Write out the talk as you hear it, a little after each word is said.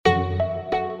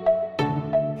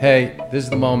Hey, this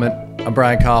is the moment. I'm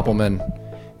Brian Koppelman.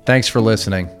 Thanks for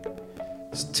listening.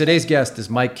 Today's guest is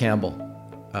Mike Campbell.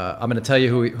 I'm going to tell you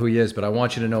who he is, but I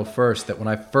want you to know first that when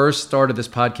I first started this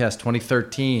podcast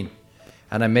 2013,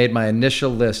 and I made my initial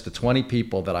list of 20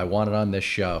 people that I wanted on this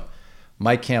show,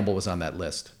 Mike Campbell was on that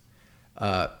list.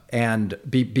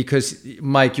 Because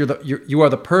Mike, you are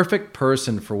the perfect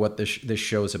person for what this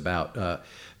show is about.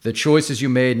 The choices you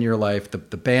made in your life, the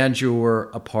band you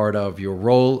were a part of, your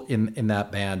role in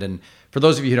that band. And for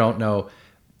those of you who don't know,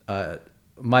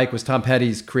 Mike was Tom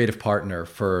Petty's creative partner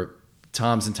for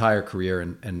Tom's entire career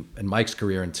and Mike's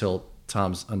career until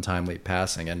Tom's untimely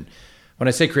passing. And when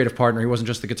I say creative partner, he wasn't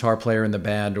just the guitar player in the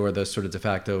band or the sort of de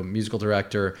facto musical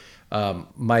director.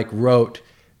 Mike wrote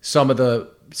some of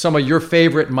your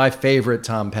favorite and my favorite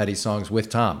Tom Petty songs with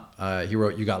Tom. He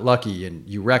wrote You Got Lucky and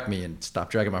You Wreck Me and Stop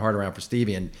Dragging My Heart Around for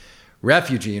Stevie and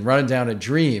Refugee and Running Down a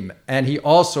Dream. And he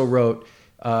also wrote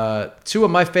two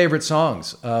of my favorite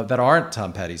songs that aren't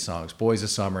Tom Petty songs, Boys of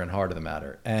Summer and Heart of the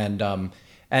Matter, and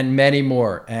many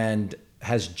more. And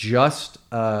is just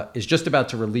about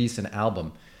to release an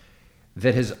album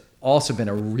that has also been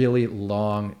a really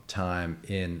long time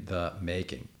in the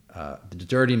making. The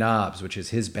Dirty Knobs, which is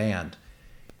his band.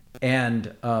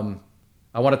 And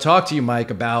I want to talk to you, Mike,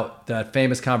 about that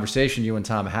famous conversation you and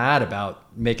Tom had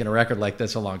about making a record like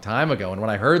this a long time ago. And when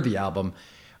I heard the album,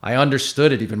 I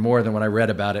understood it even more than when I read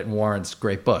about it in Warren's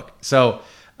great book. So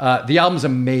the album's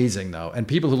amazing, though. And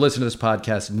people who listen to this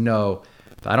podcast know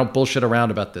I don't bullshit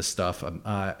around about this stuff. I'm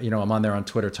on there on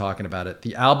Twitter talking about it.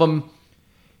 The album,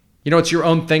 it's your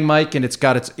own thing, Mike, and it's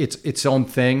got its own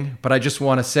thing. But I just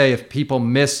want to say, if people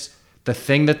miss the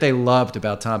thing that they loved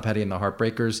about Tom Petty and the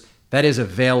Heartbreakers, that is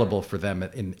available for them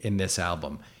in this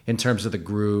album in terms of the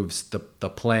grooves, the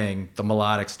playing, the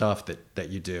melodic stuff that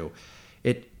you do.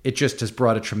 It just has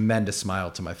brought a tremendous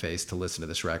smile to my face to listen to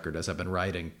this record as I've been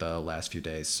writing the last few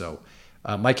days. So,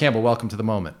 Mike Campbell, welcome to the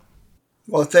moment.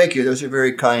 Well, thank you. Those are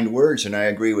very kind words, and I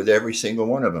agree with every single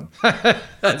one of them.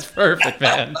 That's perfect,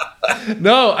 man.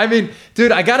 No, I mean,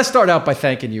 dude, I got to start out by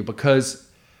thanking you because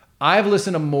I've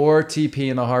listened to more TP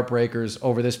and the Heartbreakers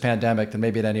over this pandemic than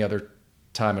maybe at any other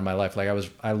time in my life. Like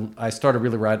I started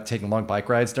really taking long bike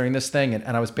rides during this thing,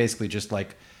 and I was basically just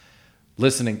like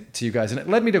listening to you guys. And it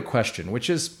led me to a question, which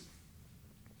is,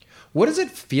 what does it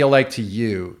feel like to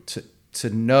you to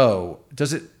know?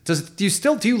 Do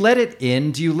you let it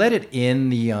in? Do you let it in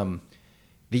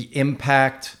the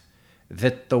impact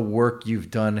that the work you've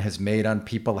done has made on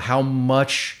people? How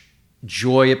much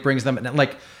joy it brings them, and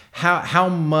like how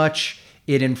much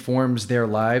it informs their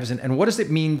lives, and what does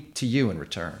it mean to you in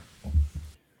return?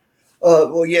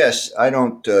 Well, yes, I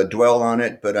don't dwell on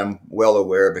it, but I'm well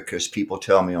aware because people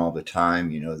tell me all the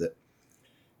time, that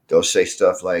they'll say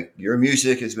stuff like, your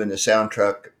music has been the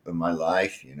soundtrack of my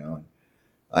life, and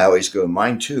I always go,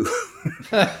 mine too.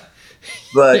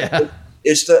 But yeah.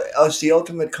 It's the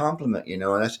ultimate compliment,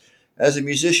 and as a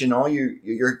musician, all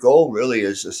your goal really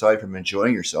is, aside from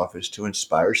enjoying yourself, is to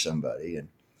inspire somebody. And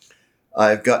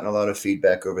I've gotten a lot of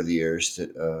feedback over the years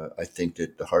that I think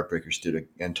that the Heartbreakers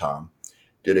and Tom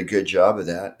did a good job of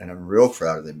that. And I'm real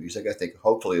proud of the music. I think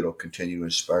hopefully it'll continue to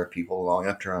inspire people long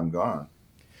after I'm gone.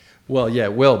 Well, yeah,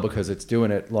 it will, because it's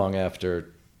doing it long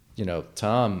after,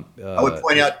 Tom. I would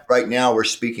point out right now we're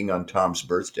speaking on Tom's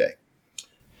birthday.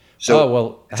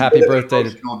 So, happy birthday.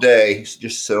 Emotional day,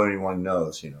 just so anyone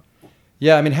knows,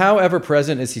 Yeah, I mean, how ever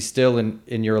present is he still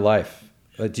in your life?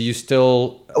 Do you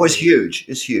still? Oh, it's huge.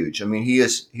 It's huge. I mean,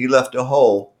 he left a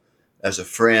hole as a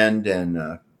friend and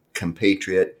a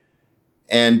compatriot.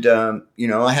 And,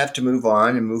 I have to move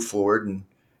on and move forward.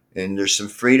 And there's some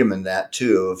freedom in that,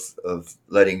 too, of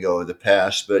letting go of the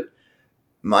past. But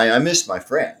I miss my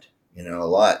friend, a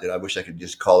lot, that I wish I could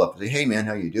just call up and say, hey, man,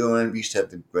 how you doing? We used to have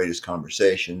the greatest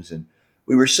conversations. And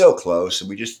we were so close.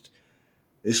 And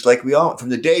it's like from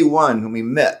the day one when we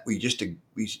met, we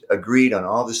agreed on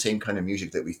all the same kind of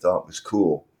music that we thought was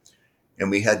cool.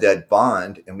 And we had that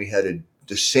bond, and we had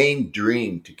the same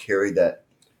dream to carry that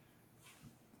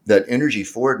energy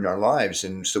forward in our lives.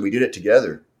 And so we did it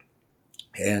together.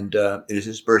 And it is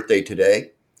his birthday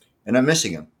today, and I'm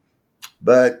missing him.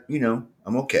 But,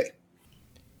 I'm okay.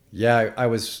 Yeah,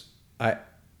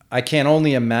 I can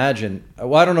only imagine.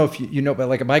 Well, I don't know if but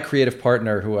like my creative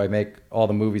partner who I make all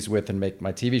the movies with and make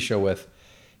my TV show with,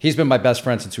 he's been my best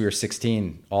friend since we were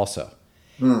 16 also.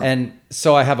 And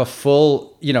so I have a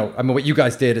full, what you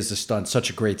guys did is just done such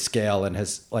a great scale and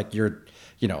has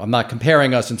I'm not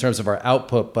comparing us in terms of our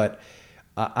output, but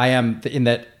I am in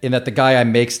that the guy I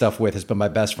make stuff with has been my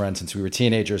best friend since we were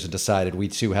teenagers and decided we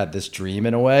too had this dream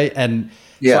in a way. And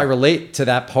so I relate to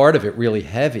that part of it really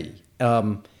heavy.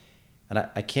 and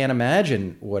I can't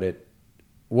imagine what it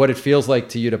feels like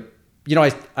to you to,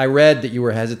 I read that you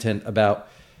were hesitant about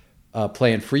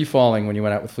playing Free Falling when you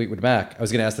went out with Fleetwood Mac. I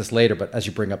was going to ask this later, but as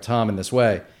you bring up Tom in this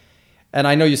way, and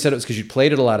I know you said it was because you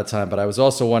played it a lot of time, but I was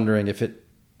also wondering if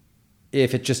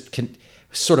it just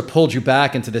sort of pulled you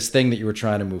back into this thing that you were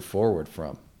trying to move forward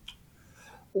from.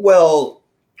 Well,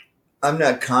 I'm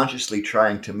not consciously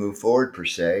trying to move forward per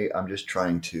se. I'm just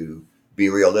trying to be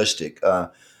realistic.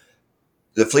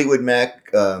 The Fleetwood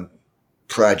Mac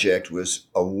project was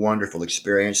a wonderful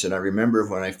experience, and I remember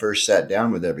when I first sat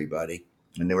down with everybody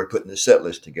and they were putting the set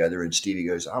list together, and Stevie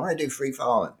goes, "I want to do Free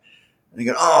Falling." And I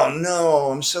go, "Oh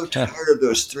no, I'm so tired of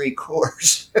those 3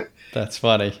 chords." That's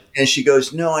funny. And she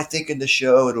goes, "No, I think in the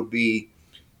show it'll be,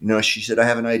 she said, I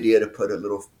have an idea to put a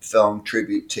little film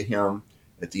tribute to him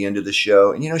at the end of the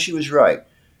show." And, she was right.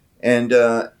 And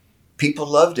people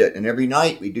loved it. And every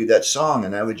night we do that song,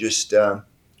 and I would just, I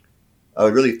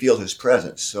would really feel his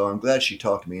presence. So I'm glad she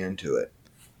talked me into it.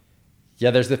 Yeah,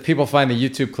 there's the people find the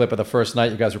YouTube clip of the first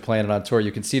night you guys were playing it on tour.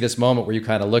 You can see this moment where you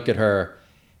kind of look at her,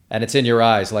 and it's in your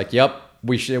eyes, like, "Yep,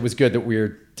 it was good that we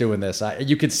were doing this."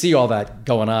 You could see all that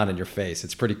going on in your face.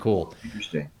 It's pretty cool.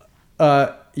 Interesting.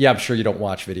 Yeah, I'm sure you don't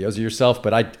watch videos of yourself,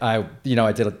 but I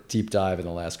did a deep dive in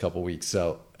the last couple of weeks,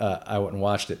 so I went and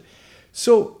watched it.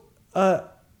 So I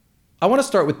want to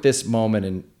start with this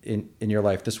moment in your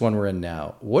life, this one we're in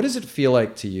now. What does it feel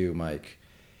like to you, Mike,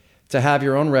 to have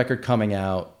your own record coming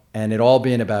out and it all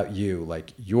being about you,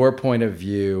 like your point of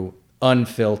view,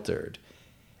 unfiltered?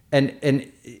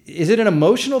 And is it an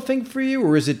emotional thing for you,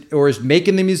 or is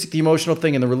making the music the emotional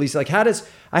thing and the release? Like,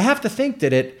 I have to think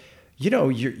that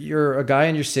you're a guy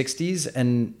in your 60s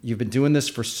and you've been doing this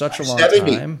for such a long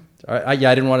 70. time. I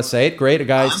didn't want to say it. Great. A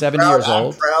guy 70 years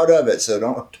old. I'm proud of it.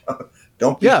 So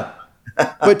don't be. Yeah.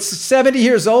 But 70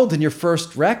 years old and your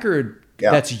first record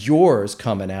that's yours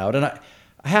coming out. And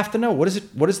I have to know, what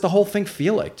does the whole thing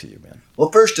feel like to you, man?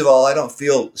 Well, first of all, I don't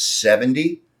feel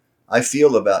 70. I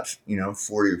feel about,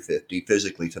 40 or 50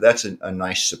 physically. So that's a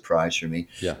nice surprise for me.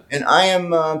 Yeah. And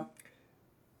I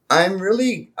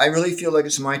really feel like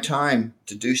it's my time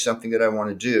to do something that I want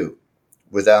to do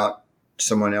without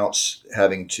someone else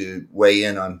having to weigh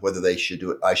in on whether I should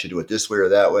do it this way or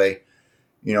that way.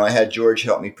 I had George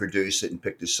help me produce it and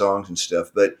pick the songs and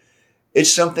stuff, but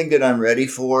it's something that I'm ready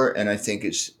for. And I think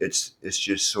it's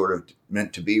just sort of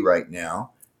meant to be right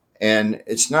now. And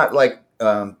it's not like,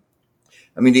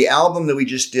 the album that we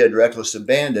just did, Reckless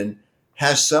Abandon,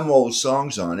 has some old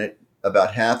songs on it.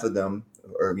 About half of them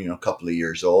are, a couple of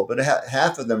years old, but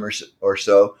half of them or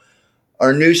so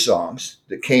are new songs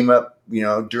that came up,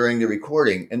 during the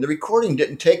recording. And the recording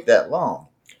didn't take that long.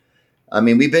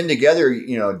 We've been together,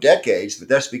 decades, but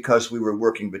that's because we were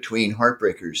working between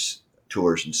Heartbreakers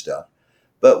tours and stuff.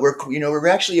 But we're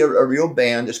actually a real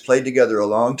band that's played together a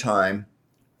long time,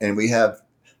 and we have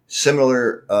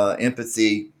similar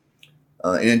empathy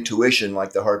and intuition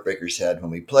like the Heartbreakers had when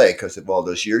we play because of all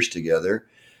those years together.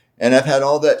 And I've had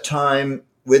all that time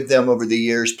with them over the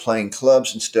years playing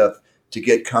clubs and stuff to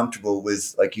get comfortable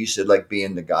with, like you said, like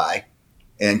being the guy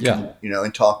and,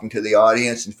 and talking to the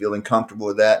audience and feeling comfortable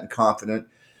with that and confident.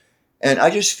 And I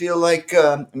just feel like,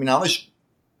 I was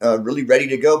really ready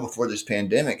to go before this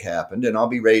pandemic happened, and I'll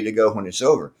be ready to go when it's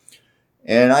over.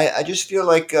 And I just feel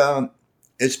like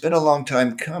it's been a long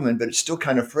time coming, but it's still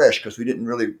kind of fresh because we didn't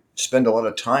really spend a lot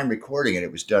of time recording it.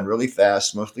 It was done really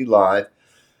fast, mostly live.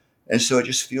 And so it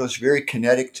just feels very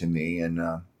kinetic to me, and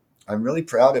I'm really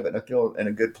proud of it. And I feel in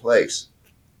a good place.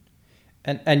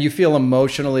 And you feel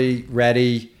emotionally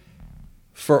ready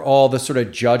for all the sort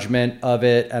of judgment of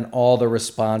it and all the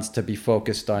response to be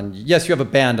focused on. Yes, you have a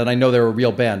band, and I know they're a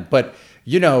real band, but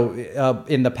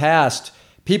in the past,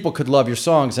 people could love your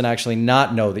songs and actually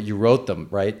not know that you wrote them,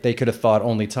 right? They could have thought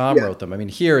only Tom wrote them.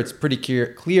 Here it's pretty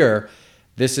clear.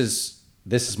 This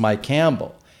is Mike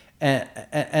Campbell.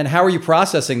 And how are you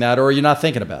processing that, or are you not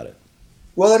thinking about it?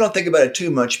 Well, I don't think about it too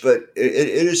much, but it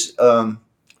is.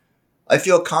 I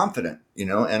feel confident,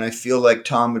 and I feel like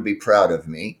Tom would be proud of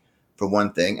me, for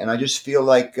one thing, and I just feel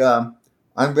like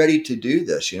I'm ready to do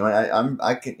this. I'm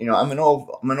an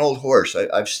old horse.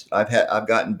 I've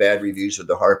gotten bad reviews of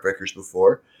the Heartbreakers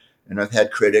before, and I've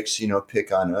had critics,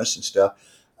 pick on us and stuff.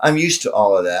 I'm used to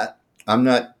all of that. I'm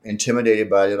not intimidated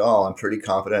by it at all. I'm pretty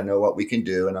confident. I know what we can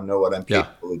do, and I know what I'm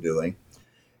capable of doing.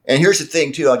 And here's the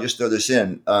thing, too. I'll just throw this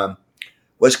in.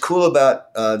 What's cool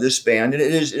about this band, and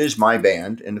it is my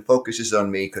band, and the focus is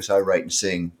on me because I write and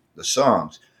sing the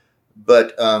songs.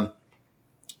 But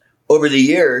over the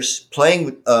years,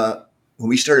 playing when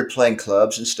we started playing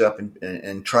clubs and stuff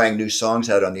and trying new songs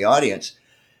out on the audience,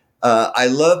 I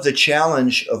love the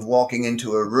challenge of walking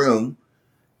into a room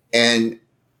and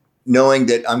knowing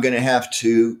that I'm going to have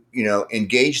to,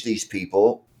 engage these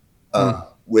people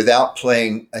without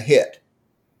playing a hit.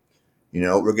 I'm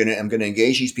going to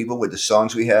engage these people with the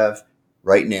songs we have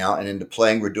right now, and in the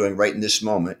playing we're doing right in this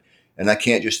moment. And I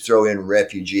can't just throw in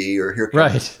Refugee or Here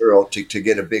Comes the Girl to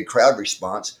get a big crowd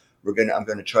response. I'm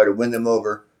going to try to win them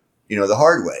over, the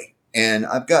hard way. And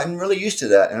I've gotten really used to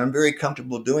that, and I'm very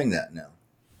comfortable doing that now.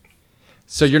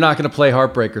 So you're not going to play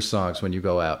Heartbreaker songs when you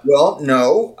go out? Well,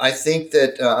 no. I think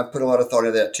that I put a lot of thought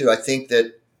into that too. I think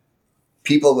that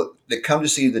people that come to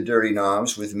see the Dirty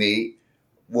Knobs with me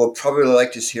will probably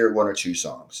like to hear one or two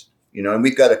songs, and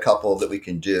we've got a couple that we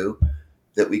can do,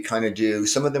 that we kind of do.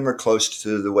 Some of them are close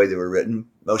to the way they were written.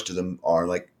 Most of them are.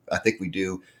 Like, I think we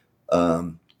do,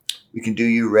 we can do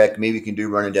You Wreck, maybe we can do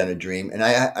Running Down a Dream. And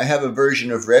I have a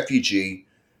version of Refugee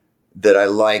that I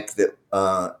like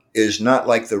that is not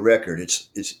like the record.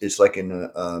 It's like in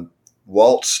a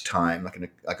waltz time,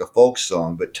 like a folk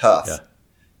song, but tough. Yeah.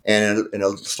 And in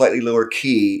a slightly lower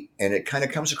key, and it kind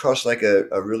of comes across like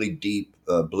a really deep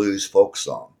blues folk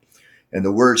song. And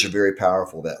the words are very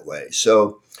powerful that way.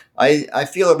 So I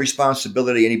feel a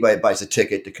responsibility. Anybody that buys a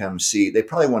ticket to come see, they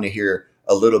probably want to hear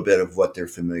a little bit of what they're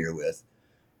familiar with.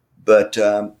 But,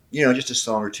 just a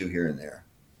song or two here and there.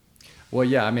 Well,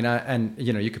 yeah, I mean,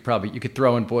 you could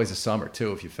throw in Boys of Summer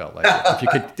too if you felt like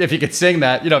it. If you could sing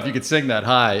that, if you could sing that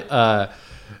high.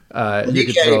 You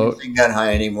can't even sing that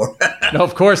high anymore. No,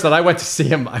 of course not. I went to see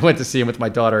him with my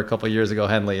daughter a couple of years ago,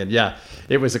 Henley, and yeah,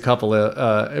 it was a couple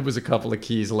of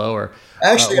keys lower.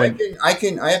 Actually,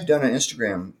 I have done an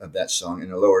Instagram of that song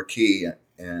in a lower key,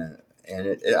 and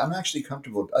I'm actually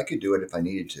comfortable. I could do it if I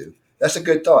needed to. That's a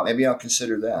good thought. Maybe I'll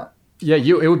consider that. Yeah,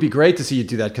 it would be great to see you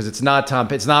do that, because it's not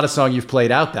a song you've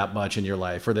played out that much in your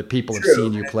life, or that people have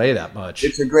seen you play that much.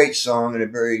 It's a great song and a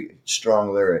very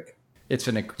strong lyric. That's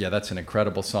an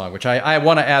incredible song, which I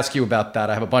want to ask you about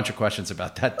that. I have a bunch of questions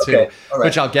about that too, okay. All right.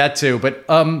 Which I'll get to. But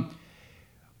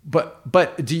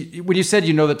when you said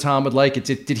that Tom would like it,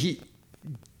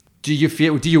 do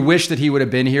you wish that he would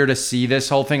have been here to see this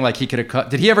whole thing? Like, he could have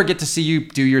did he ever get to see you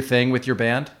do your thing with your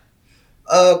band?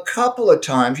 A couple of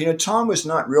times. Tom was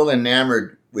not real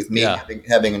enamored with me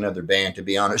having another band, to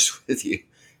be honest with you.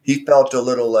 He felt a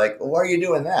little like, well, why are you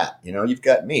doing that? You've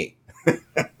got me.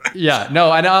 Yeah, no,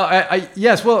 I know.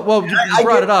 Yes, well, you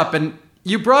brought it up, and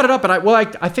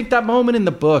I think that moment in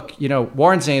the book,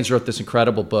 Warren Zanes wrote this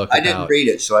incredible book. I didn't read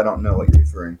it, so I don't know what you're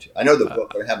referring to. I know the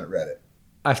book, but I haven't read it.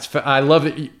 I love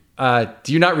it.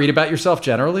 Do you not read about yourself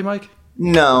generally, Mike?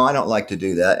 No, I don't like to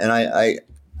do that, and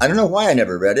I don't know why I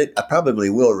never read it. I probably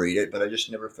will read it, but I just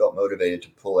never felt motivated to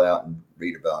pull out and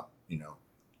read about,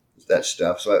 that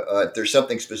stuff. So if there's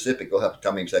something specific, you'll have to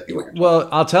tell me exactly what you're talking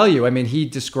about. I'll tell you. I mean, he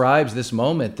describes this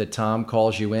moment that Tom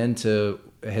calls you into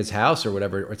his house or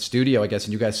whatever, or studio, I guess,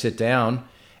 and you guys sit down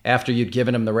after you'd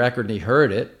given him the record and he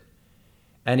heard it.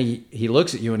 And he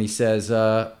looks at you and he says,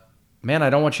 man, I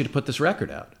don't want you to put this record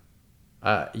out.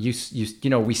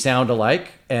 We sound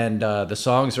alike, and the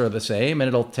songs are the same, and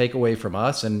it'll take away from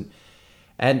us. And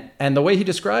the way he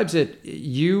describes it,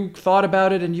 you thought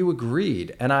about it and you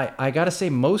agreed. And I got to say,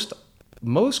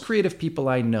 most creative people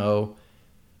I know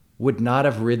would not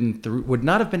have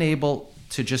been able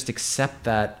to just accept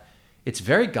that. It's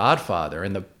very Godfather,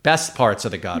 and the best parts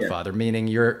of the Godfather, meaning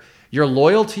your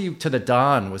loyalty to the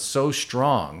Don was so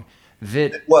strong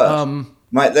that it was.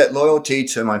 That loyalty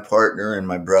to my partner and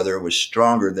my brother was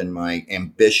stronger than my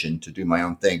ambition to do my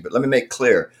own thing. But let me make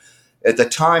clear, at the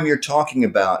time you're talking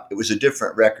about, it was a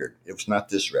different record. It was not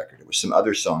this record. It was some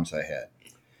other songs I had.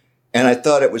 And I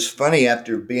thought it was funny,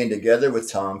 after being together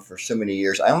with Tom for so many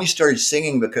years, I only started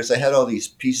singing because I had all these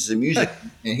pieces of music.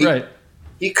 And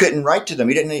he couldn't write to them.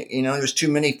 He didn't, there was too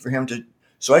many for him to.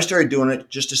 So I started doing it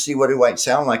just to see what it might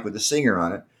sound like with a singer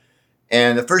on it.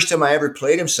 And the first time I ever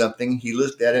played him something, he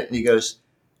looked at it and he goes,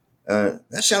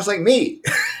 that sounds like me.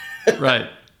 Right.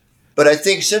 But I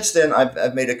think since then,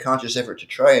 I've made a conscious effort to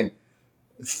try and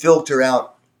filter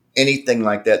out anything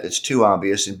like that that's too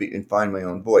obvious and find my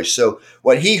own voice. So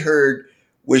what he heard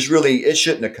was really, it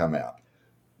shouldn't have come out.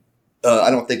 I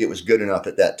don't think it was good enough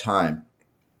at that time.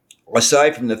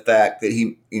 Aside from the fact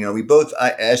that we both,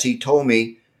 as he told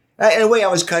me, in a way, I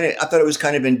thought it was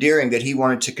kind of endearing that he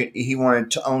wanted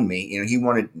to own me.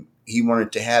 He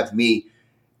wanted to have me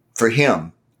for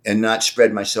him and not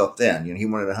spread myself thin. He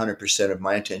wanted 100% of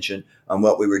my attention on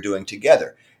what we were doing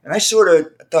together. And I sort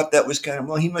of thought that was kind of,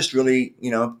 well, he must really,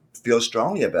 feel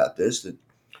strongly about this.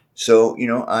 So,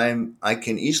 I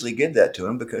can easily give that to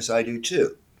him because I do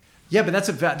too. Yeah, but that's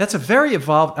a very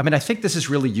evolved. I mean, I think this is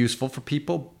really useful for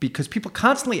people because people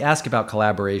constantly ask about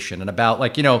collaboration and about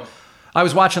I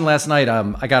was watching last night.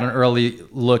 I got an early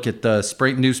look at the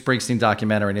new Springsteen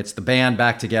documentary, and it's the band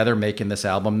back together making this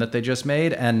album that they just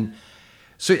made. And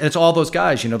so it's all those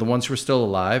guys, the ones who are still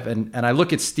alive. And I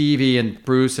look at Stevie and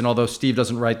Bruce, and although Steve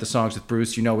doesn't write the songs with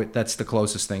Bruce, that's the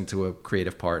closest thing to a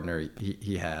creative partner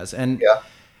he has. And Yeah.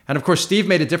 and of course, Steve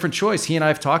made a different choice. He and I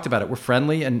have talked about it. We're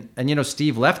friendly, and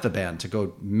Steve left the band to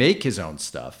go make his own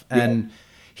stuff. And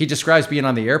he describes being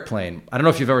on the airplane. I don't know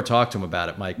if you've ever talked to him about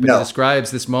it, Mike, but No. he describes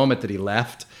this moment that he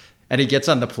left and he gets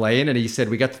on the plane and he said,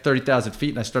 we got to 30,000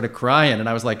 feet and I started crying. And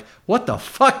I was like, what the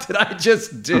fuck did I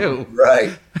just do?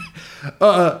 Right.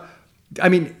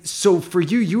 So for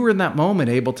you, you were in that moment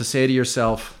able to say to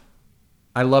yourself,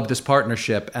 I love this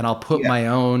partnership and I'll put my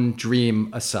own dream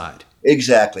aside.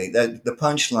 Exactly. That the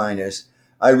punchline is,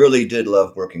 I really did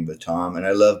love working with Tom, and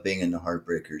I love being in the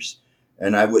Heartbreakers,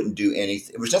 and I wouldn't do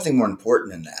anything. There was nothing more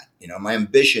important than that. My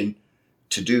ambition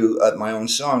to do my own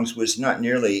songs was not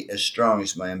nearly as strong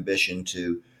as my ambition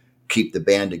to keep the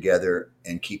band together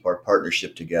and keep our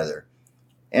partnership together.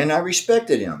 And I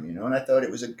respected him, and I thought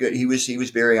it was he was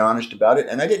very honest about it,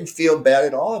 and I didn't feel bad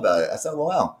at all about it. I thought, well,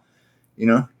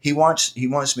 wow, he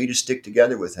wants me to stick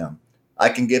together with him. I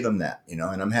can give him that, and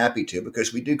I'm happy to,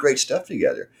 because we do great stuff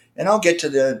together. And I'll get to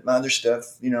the other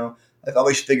stuff, I've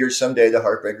always figured someday the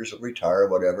Heartbreakers will retire or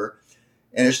whatever.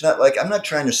 And it's not like I'm not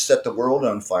trying to set the world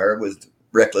on fire with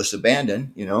reckless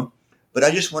abandon, but I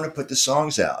just want to put the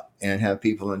songs out and have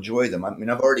people enjoy them.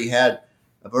 I've already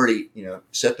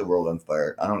set the world on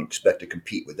fire. I don't expect to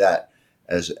compete with that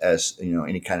as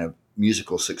any kind of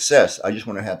musical success. I just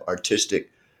want to have artistic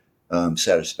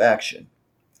satisfaction.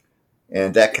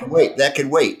 And that can wait. That can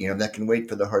wait. That can wait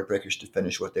for the Heartbreakers to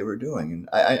finish what they were doing. And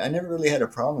I never really had a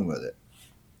problem with it.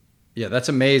 Yeah, that's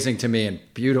amazing to me and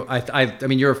beautiful.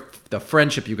 You're the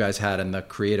friendship you guys had and the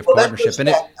creative partnership. And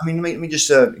let me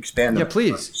just expand. Yeah,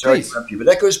 please. Sorry to interrupt you, but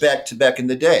that goes back to back in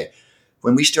the day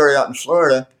when we started out in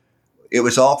Florida. It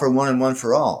was all for one and one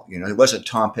for all. It wasn't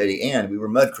Tom Petty and we were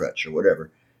Mudcrutch or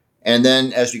whatever. And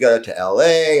then as we got out to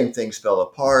L.A. and things fell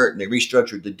apart and they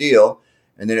restructured the deal.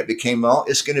 And then it became,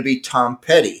 it's going to be Tom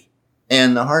Petty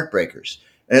and the Heartbreakers.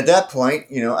 And at that point,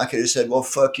 I could have said, well,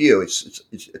 fuck you.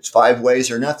 It's five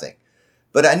ways or nothing.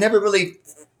 But I never really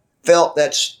felt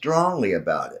that strongly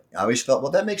about it. I always felt,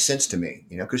 well, that makes sense to me,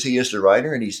 because he is the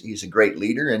writer and he's a great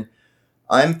leader. And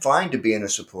I'm fine to be in a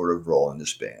supportive role in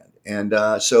this band.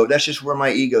 And so that's just where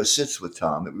my ego sits with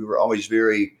Tom. We were always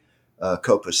very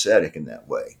copacetic in that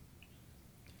way.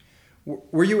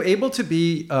 Were you able to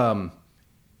be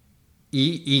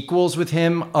equals with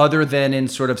him other than in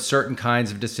sort of certain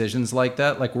kinds of decisions like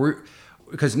that?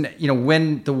 Because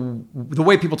when the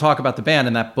way people talk about the band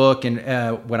in that book and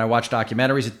when I watch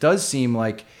documentaries, it does seem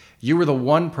like you were the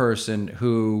one person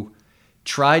who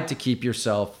tried to keep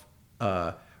yourself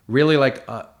really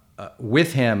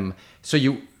with him.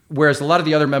 Whereas a lot of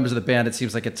the other members of the band, it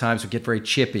seems like at times would get very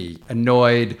chippy,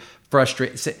 annoyed,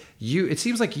 frustrated. It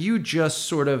seems like you just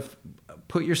sort of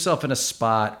put yourself in a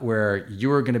spot where you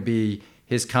were going to be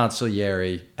his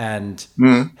consigliere and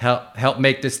help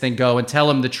make this thing go and tell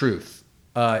him the truth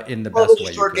in the best way. It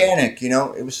was organic,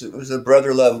 It was a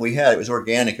brother love we had. It was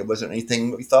organic. It wasn't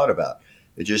anything we thought about.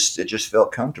 It just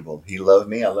felt comfortable. He loved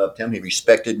me. I loved him. He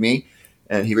respected me,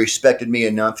 and he respected me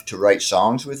enough to write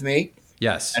songs with me.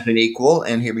 Yes, as an equal,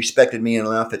 and he respected me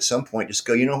enough at some point to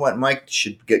go, you know what, Mike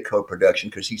should get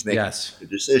co-production because he's making the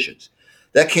decisions.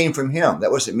 That came from him. That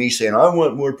wasn't me saying, I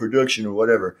want more production or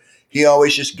whatever. He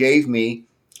always just gave me,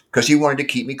 because he wanted to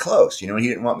keep me close. He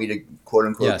didn't want me to, quote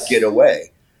unquote, get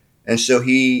away. And so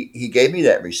he gave me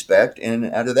that respect, and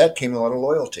out of that came a lot of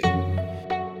loyalty.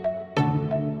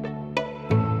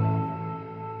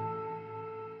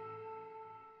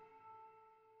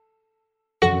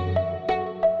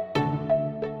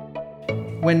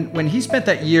 When he spent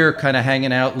that year kind of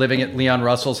hanging out, living at Leon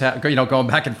Russell's house, going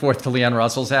back and forth to Leon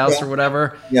Russell's house or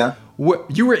whatever. Yeah.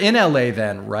 You were in LA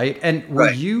then, right? And were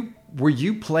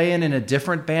you playing in a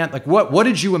different band? Like what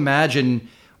did you imagine?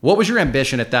 What was your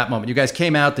ambition at that moment? You guys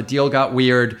came out, the deal got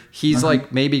weird. He's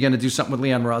like maybe going to do something with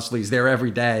Leon Russell. He's there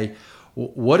every day.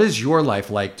 What is your life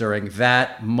like during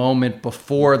that moment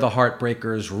before the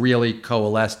Heartbreakers really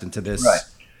coalesced into this? Right.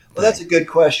 Well, that's a good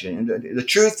question. The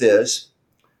truth is,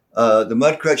 the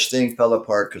Mudcrutch thing fell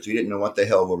apart because we didn't know what the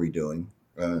hell were we doing,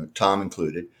 Tom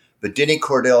included. But Denny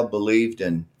Cordell believed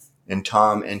in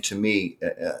Tom and to me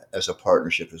as a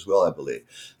partnership as well, I believe.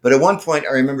 But at one point,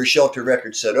 I remember Shelter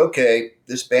Records said, okay,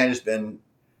 this band has been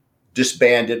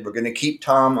disbanded. We're going to keep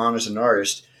Tom on as an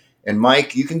artist. And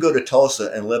Mike, you can go to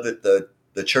Tulsa and live at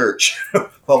the church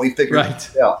while we figure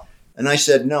it out. And I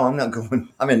said, no, I'm not going.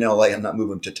 I'm in LA. I'm not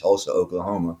moving to Tulsa,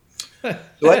 Oklahoma.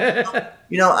 So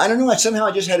I don't know. Somehow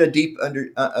I just had a deep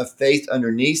a faith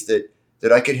underneath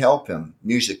that I could help him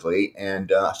musically,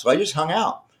 and so I just hung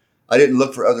out. I didn't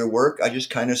look for other work. I just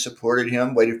kind of supported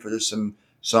him, waited for some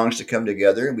songs to come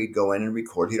together, and we'd go in and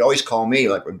record. He'd always call me,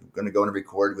 like, we're going to go in and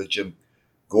record with Jim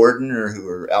Gordon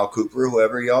or Al Cooper or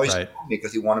whoever. He always Right. called me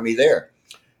because he wanted me there.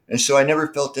 And so I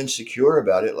never felt insecure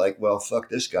about it, like, well, fuck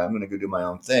this guy, I'm going to go do my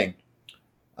own thing.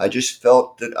 I just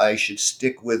felt that I should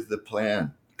stick with the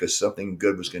plan because something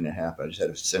good was going to happen. I just had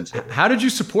a sense of it. How did you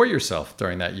support yourself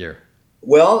during that year?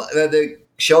 Well, the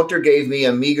shelter gave me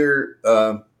a meager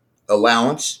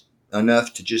allowance,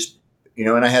 enough to just,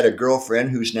 and I had a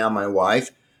girlfriend who's now my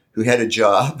wife who had a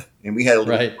job, and we had a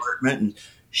little Right. apartment, and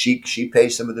she paid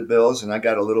some of the bills, and I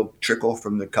got a little trickle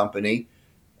from the company.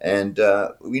 And,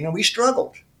 we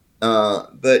struggled.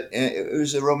 But it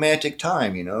was a romantic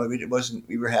time, I mean, it wasn't,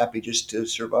 we were happy just to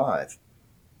survive.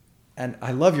 And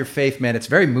I love your faith, man. It's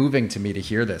very moving to me to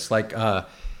hear this. Like,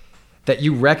 that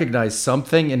you recognize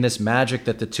something in this magic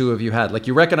that the two of you had. Like,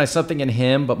 you recognize something in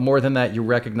him, but more than that, you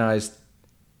recognized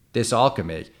this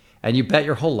alchemy. And you bet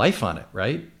your whole life on it,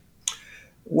 right?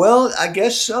 Well, I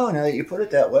guess so. Now that you put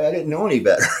it that way, I didn't know any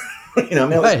better. I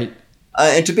mean, Right.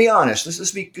 And to be honest,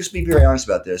 let's be very honest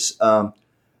about this.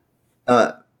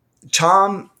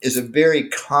 Tom is a very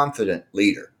confident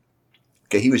leader.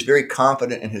 Okay, he was very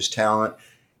confident in his talent.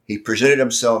 He presented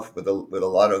himself with a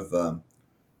lot of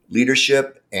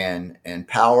leadership and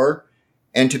power.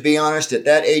 And to be honest, at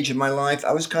that age of my life,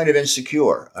 I was kind of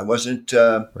insecure. I wasn't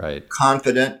Right.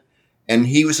 confident, and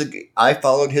I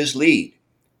followed his lead,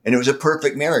 and it was a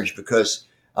perfect marriage because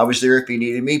I was there if he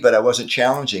needed me, but I wasn't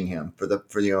challenging him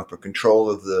for control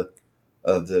of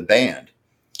the band.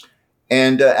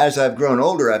 And as I've grown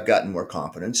older, I've gotten more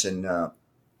confidence, and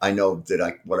I know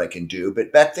what I can do.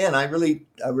 But back then, I really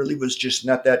was just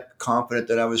not that confident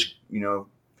that I was,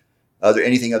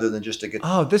 anything other than just a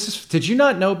guitar. Oh, did you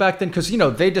not know back then? Because,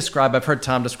 I've heard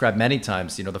Tom describe many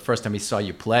times, the first time he saw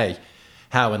you play,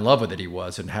 how in love with it he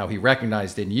was and how he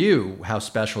recognized in you how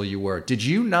special you were. Did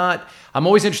you not? I'm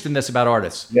always interested in this about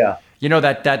artists. Yeah.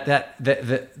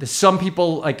 That some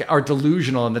people like are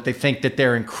delusional and that they think that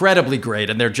they're incredibly great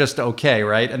and they're just okay,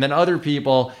 right? And then other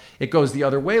people, it goes the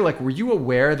other way. Like, were you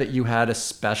aware that you had a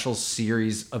special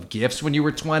series of gifts when you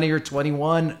were 20 or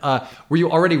 21? Were you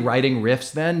already writing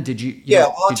riffs then? Did you?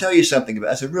 I'll tell you something about.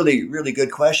 That's a really, really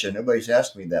good question. Nobody's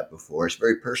asked me that before. It's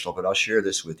very personal, but I'll share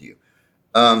this with you.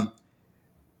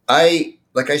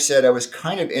 Like I said, I was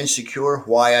kind of insecure.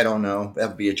 Why? I don't know. That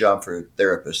would be a job for a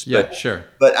therapist. Yeah, but, sure.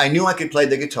 But I knew I could play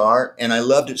the guitar, and I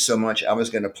loved it so much I was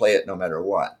going to play it no matter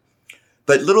what.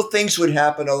 But little things would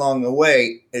happen along the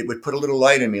way. It would put a little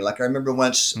light in me. Like I remember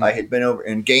once I had been over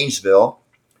in Gainesville.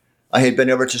 I had been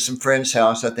over to some friend's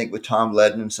house, I think with Tom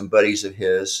Ledden and some buddies of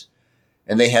his.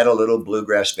 And they had a little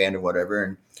bluegrass band or whatever.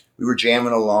 And we were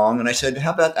jamming along. And I said,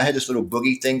 how about, I had this little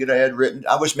boogie thing that I had written.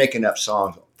 I was making up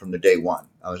songs from the day one.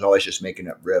 I was always just making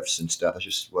up riffs and stuff. That's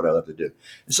just what I love to do.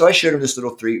 And so I showed them this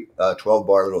little 12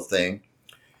 bar little thing.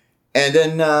 And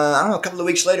then, I don't know, a couple of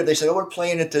weeks later, they said, oh, we're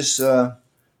playing at this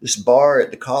bar at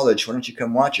the college. Why don't you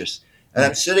come watch us? And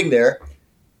I'm sitting there.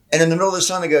 And in the middle of the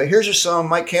song, they go, here's a song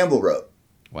Mike Campbell wrote.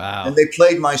 Wow. And they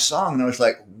played my song. And I was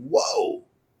like, whoa.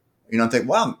 I'm thinking,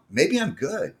 wow, maybe I'm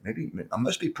good. Maybe I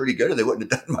must be pretty good or they wouldn't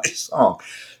have done my song.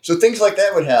 So things like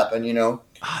that would happen,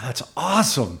 Oh, that's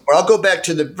awesome. Or I'll go back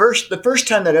to the first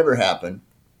time that ever happened.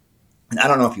 And I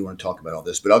don't know if you want to talk about all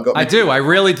this, but I'll go. I do. I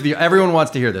really do. Everyone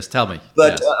wants to hear this. Tell me.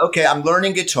 But, Yes. Okay, I'm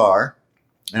learning guitar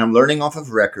and I'm learning off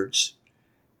of records.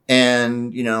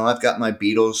 And, I've got my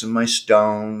Beatles and my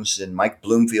Stones and Mike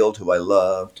Bloomfield, who I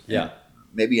loved. Yeah. And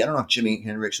maybe, I don't know if Jimi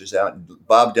Hendrix was out, and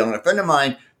Bob Dylan. A friend of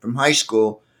mine from high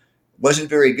school wasn't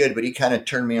very good, but he kind of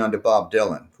turned me on to Bob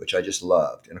Dylan, which I just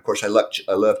loved. And of course, I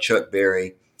love Chuck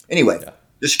Berry. Anyway, Yeah.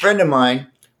 This friend of mine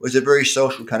was a very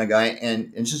social kind of guy.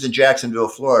 And since in Jacksonville,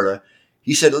 Florida,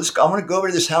 he said, I want to go over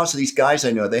to this house of these guys I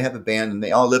know. They have a band and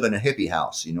they all live in a hippie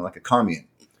house, like a commune.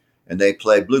 And they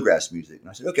play bluegrass music. And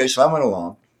I said, okay. So I went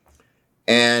along.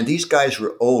 And these guys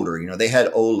were older. They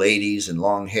had old ladies and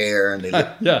long hair. And they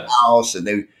lived in a house. And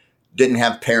they didn't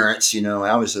have parents, and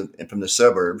I was from the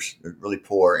suburbs. They're really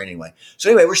poor anyway. So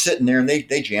anyway, we're sitting there and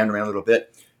they jammed around a little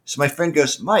bit. So my friend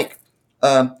goes, Mike,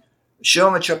 show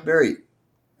him a Chuck Berry.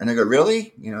 And I go,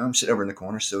 really? I'm sitting over in the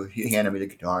corner. So he handed me the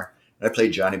guitar and I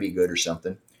played Johnny B. Good or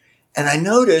something. And I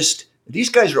noticed these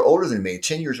guys are older than me,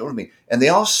 10 years older than me. And they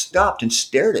all stopped and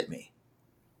stared at me.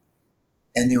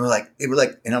 And they were like,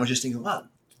 and I was just thinking, wow,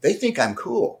 they think I'm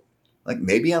cool. like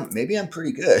maybe I'm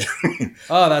pretty good.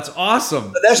 Oh, that's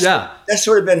awesome. But Yeah. that's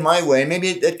sort of been my way. Maybe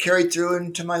it carried through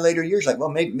into my later years. Like, well,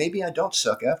 maybe I don't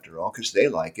suck after all because they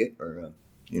like it, or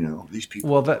these people.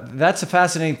 Well, that's a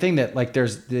fascinating thing that like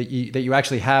that you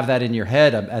actually have that in your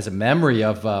head as a memory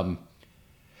of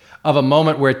a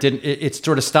moment where it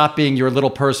sort of stopped being your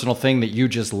little personal thing that you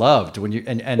just loved when you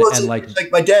Well, and like it's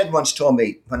like my dad once told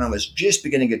me when I was just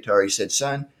beginning guitar. He said,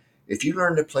 "Son, if you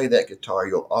learn to play that guitar,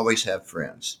 you'll always have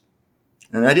friends."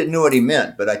 And I didn't know what he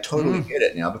meant, but I totally get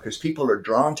it now because people are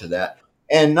drawn to that,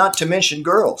 and not to mention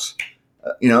girls.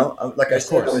 Like I of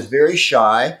said, I course. was very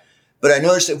shy, but I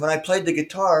noticed that when I played the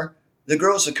guitar, the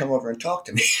girls would come over and talk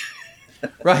to me.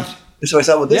 Right. So I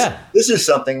thought, well, Yeah. this is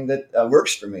something that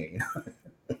works for me.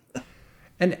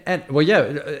 And well, yeah,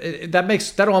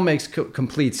 that all makes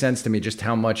complete sense to me. Just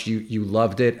how much you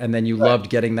loved it, and then you Right. loved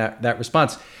getting that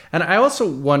response. And I also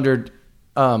wondered,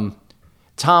 Tom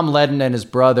Ledden and his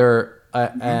brother,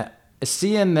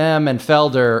 seeing them and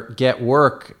Felder get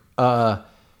work,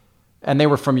 and they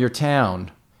were from your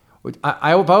town.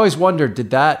 I've always wondered,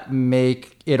 did that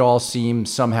make it all seem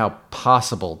somehow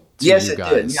possible to Yes, you it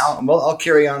guys? did. Now, well, I'll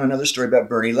carry on another story about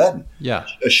Bernie Ledden. Yeah.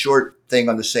 A short thing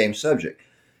on the same subject.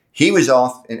 He was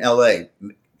off in L.A.,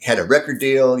 had a record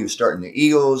deal. He was starting the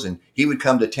Eagles, and he would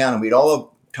come to town, and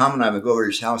Tom and I would go over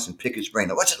to his house and pick his brain.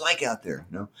 What's it like out there?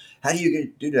 How do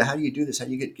you do that? How do you do this? How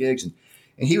do you get gigs? And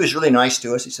he was really nice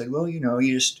to us. He said, well, you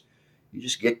just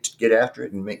get after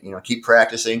it and keep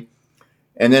practicing.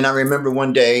 And then I remember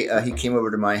one day he came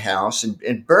over to my house,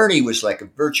 and Bernie was like a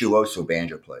virtuoso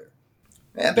banjo player.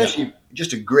 Especially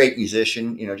just a great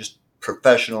musician, just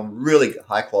professional, really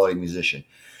high quality musician.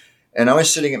 And I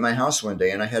was sitting at my house one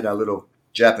day, and I had a little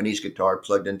Japanese guitar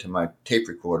plugged into my tape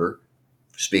recorder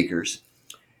speakers.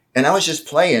 And I was just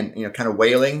playing, kind of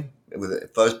wailing with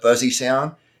a fuzzy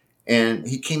sound. And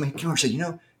he came over and said,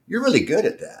 you're really good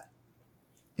at that.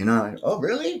 Oh,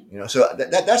 really? So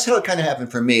that's how it kind of happened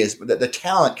for me, is that the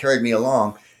talent carried me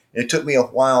along. And it took me a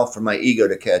while for my ego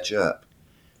to catch up.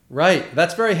 Right.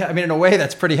 That's in a way,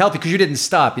 that's pretty healthy because you didn't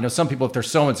stop. Some people, if they're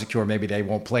so insecure, maybe they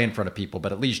won't play in front of people,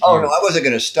 but at least Oh, no, I wasn't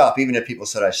going to stop, even if people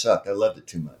said I sucked. I loved it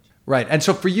too much. Right. And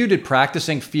so for you, did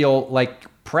practicing feel like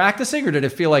practicing, or did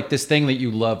it feel like this thing that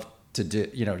you love to do,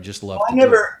 just love to do?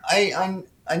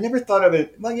 I never thought of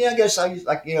it. Well, yeah, I guess I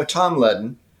like, Tom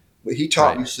Ledden. He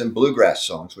taught me some bluegrass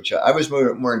songs, which I was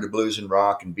more into blues and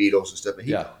rock and Beatles and stuff. But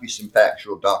he taught me some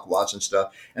factual Doc Watson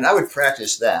stuff. And I would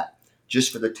practice that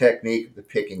just for the technique, the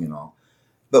picking and all.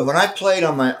 But when I played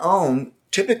on my own,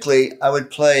 typically I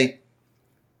would play,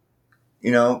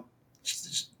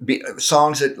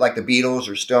 songs that like the Beatles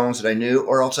or Stones that I knew,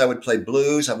 or else I would play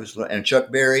blues. And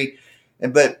Chuck Berry,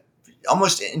 but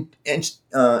almost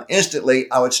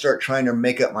instantly I would start trying to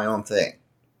make up my own thing.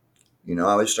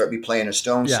 I would start playing a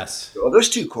Stones. Yes. Oh, those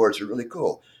two chords are really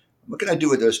cool. What can I do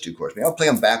with those two chords? I'll play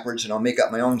them backwards and I'll make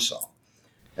up my own song.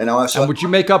 And would you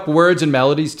make up words and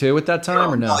melodies too at that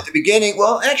time, or no? At the beginning,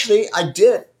 well, actually, I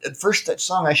did. At first, that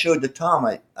song I showed to Tom,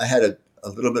 I had a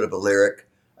little bit of a lyric.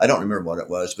 I don't remember what it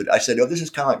was, but I said, "Oh, this is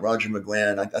kind of like Roger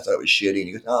McGuinn." I thought it was shitty, and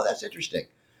he goes, "Oh, that's interesting."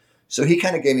 So he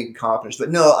kind of gave me confidence.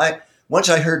 But no, once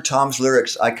I heard Tom's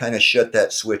lyrics, I kind of shut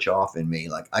that switch off in me.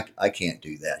 Like I can't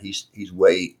do that. He's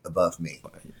way above me.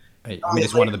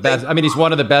 He's one of the best. He's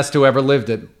one of the best who ever lived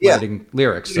at writing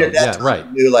lyrics. So, right.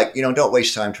 Don't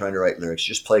waste time trying to write lyrics.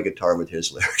 Just play guitar with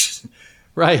his lyrics.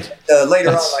 Right. Later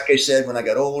on, like I said, when I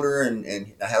got older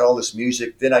and I had all this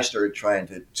music, then I started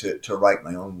trying to write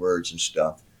my own words and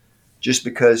stuff, just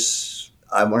because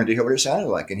I wanted to hear what it sounded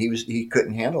like. And he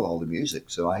couldn't handle all the music,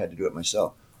 so I had to do it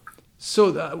myself.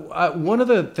 So one of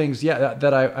the things,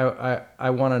 that I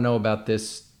want to know about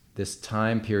this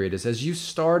time period is, as you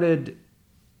started,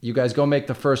 you guys go make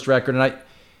the first record, and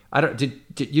I don't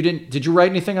did you write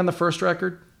anything on the first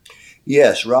record?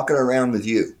 Yes, Rockin' Around With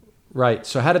You. Right.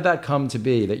 So how did that come to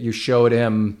be that you showed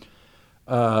him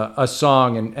a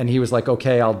song and he was like,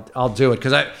 okay, I'll do it?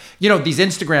 Because these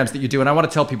Instagrams that you do, and I want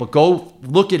to tell people, go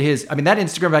look at his. That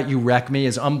Instagram about You Wreck Me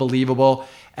is unbelievable.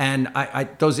 And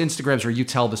those Instagrams where you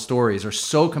tell the stories are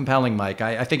so compelling, Mike.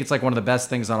 I think it's like one of the best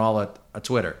things on all of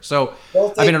Twitter. So,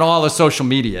 in all of social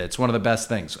media, it's one of the best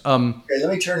things. Okay, let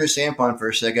me turn this amp on for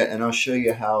a second, and I'll show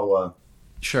you how.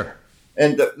 Sure.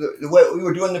 And the way we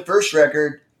were doing the first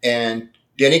record, and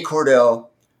Denny Cordell,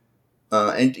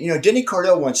 Denny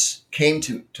Cordell once came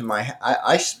to my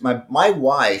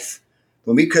wife,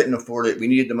 when we couldn't afford it, we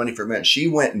needed the money for rent. She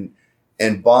went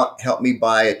and helped me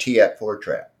buy a TAC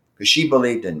 4-track. Because she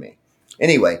believed in me.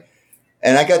 Anyway,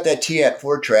 and I got that TAC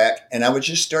 4-track, and I would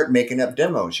just start making up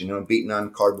demos, beating on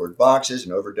cardboard boxes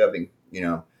and overdubbing,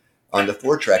 on the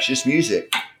 4 tracks, just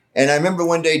music. And I remember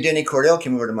one day Denny Cordell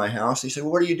came over to my house. He said,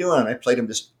 well, what are you doing? I played him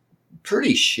this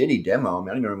pretty shitty demo. I mean,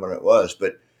 I don't remember what it was,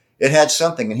 but it had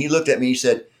something. And he looked at me. He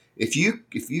said, if you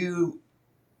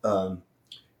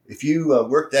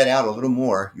work that out a little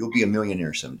more, you'll be a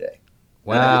millionaire someday.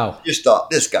 Wow. I just thought,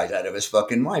 this guy's out of his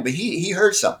fucking mind. But he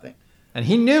heard something. And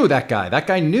he knew that guy. That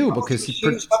guy knew because he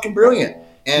was fucking brilliant.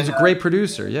 And he was a great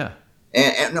producer, yeah.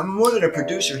 And more than a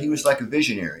producer, he was like a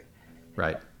visionary.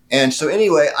 Right. And so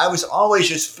anyway, I was always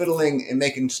just fiddling and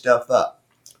making stuff up.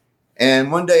 And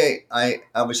one day I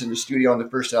was in the studio on the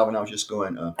first album and I was just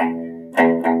going, kind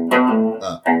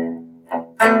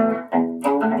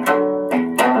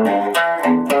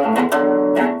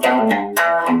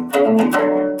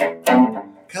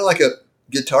of like a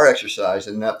guitar exercise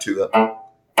and up to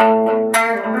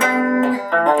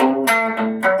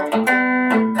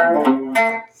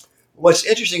What's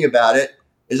interesting about it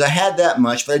is I had that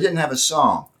much, but I didn't have a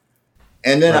song.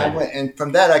 And then I went, and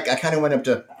from that, I kind of went up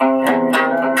to,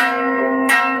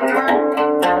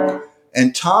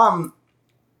 and Tom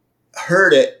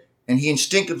heard it, and he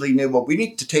instinctively knew, well, we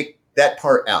need to take that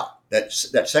part out, that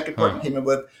second part he came up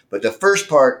with, but the first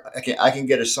part, I can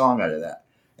get a song out of that.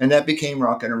 And that became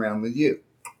Rockin' Around With You.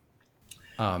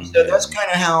 So that's kind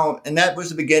of how, and that was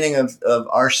the beginning of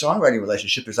our songwriting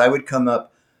relationship, is I would come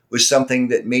up with something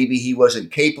that maybe he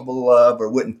wasn't capable of or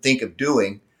wouldn't think of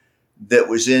doing,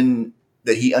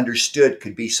 that he understood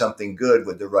could be something good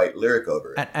with the right lyric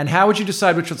over it. And how would you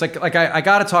decide which was like I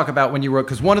got to talk about when you wrote,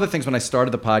 because one of the things when I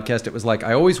started the podcast, it was like,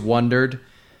 I always wondered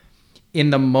in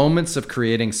the moments of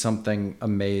creating something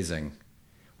amazing,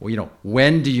 well,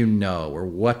 when do you know, or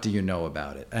what do you know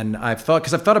about it? And I've thought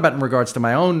about it in regards to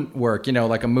my own work,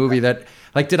 like a movie that,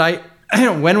 like,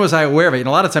 when was I aware of it? And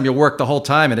a lot of time you'll work the whole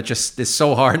time and it just is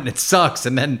so hard and it sucks.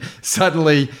 And then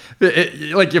suddenly,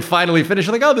 like, you finally finish,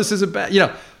 you're like, oh, this isn't bad,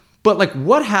 But like,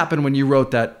 what happened when you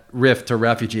wrote that riff to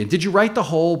Refugee? And did you write the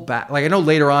whole back? Like, I know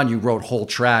later on you wrote whole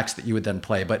tracks that you would then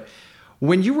play, but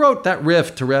when you wrote that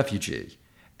riff to Refugee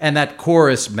and that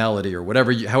chorus melody or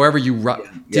whatever, however you wrote,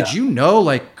 did you know,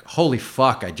 like, holy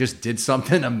fuck, I just did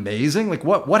something amazing? Like,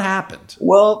 what happened?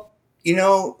 Well,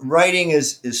 writing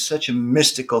is such a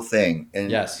mystical thing,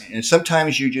 and and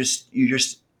sometimes you just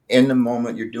in the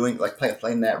moment you're doing, like,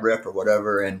 playing that riff or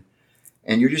whatever, and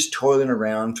you're just toiling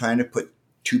around trying to put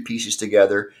two pieces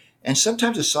together, and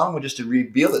sometimes a song will just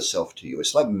reveal itself to you.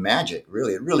 It's like magic,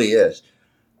 really. It really is.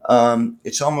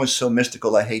 It's almost so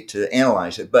mystical, I hate to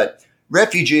analyze it. But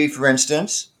Refugee, for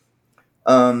instance,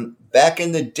 back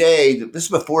in the day, this is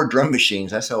before drum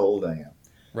machines. That's how old I am.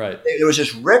 Right. There was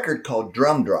this record called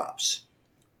Drum Drops,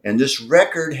 and this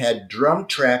record had drum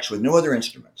tracks with no other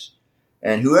instruments.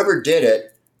 And whoever did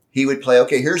it, he would play,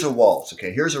 okay, here's a waltz,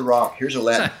 okay, here's a rock, here's a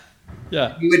Latin.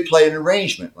 Yeah. He would play an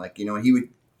arrangement, like, and he would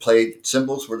play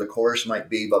cymbals where the chorus might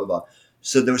be, blah, blah, blah.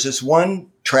 So there was this one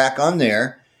track on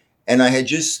there, and I had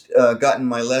just gotten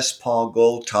my Les Paul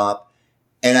Gold Top,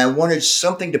 and I wanted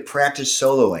something to practice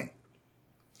soloing.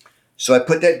 So I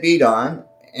put that beat on,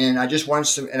 and I just wanted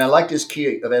some, and I liked this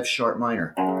key of F sharp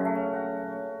minor,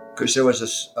 because there was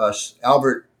a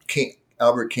Albert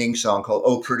King song called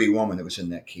 "Oh Pretty Woman" that was in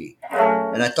that key,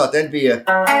 and I thought that'd be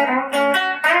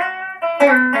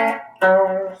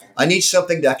I need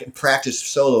something that I can practice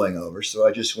soloing over, so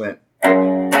I just went. I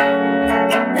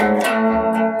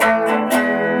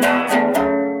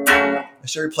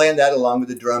started playing that along with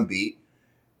the drum beat,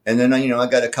 and then I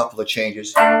got a couple of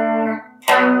changes.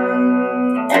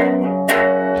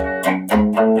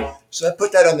 So I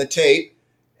put that on the tape,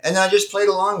 and I just played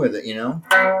along with it,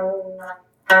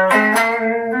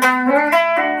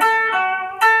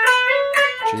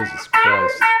 Jesus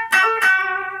Christ.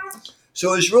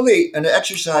 So it was really an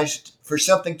exercise for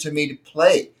something to me to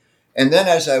play. And then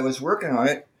as I was working on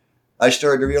it, I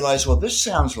started to realize, well, this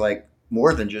sounds like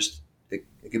more than just, it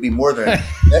could be more than an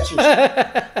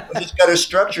exercise. It's got a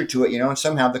structure to it, and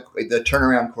somehow the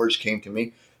turnaround chords came to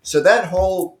me. So that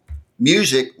whole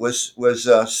music was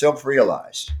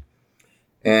self-realized.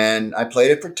 And I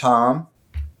played it for Tom.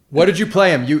 What did you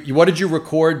play him? What did you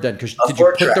record then? Because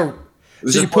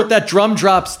did you put that drum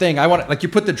drops thing? You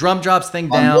put the drum drops thing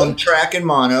down. On one track in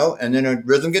mono, and then a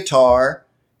rhythm guitar,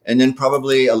 and then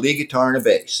probably a lead guitar and a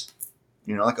bass.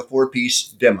 Like a 4-piece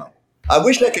demo. I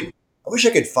wish I could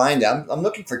find that. I'm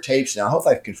looking for tapes now. I hope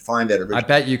I can find that original. I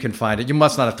bet you can find it. You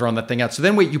must not have thrown that thing out. So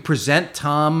then wait, you present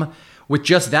Tom with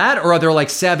just that, or are there like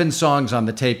 7 songs on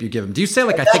the tape you give him? Do you say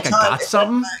like, I think I got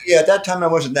something? Yeah, at that time I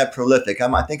wasn't that prolific.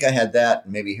 I think I had that,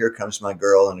 and maybe Here Comes My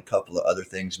Girl, and a couple of other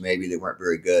things maybe that weren't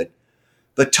very good.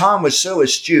 But Tom was so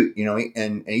astute,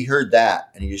 and he heard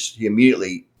that, and he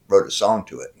immediately wrote a song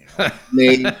to it.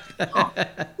 Made,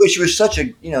 which was such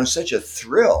a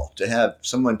thrill to have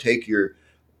someone take your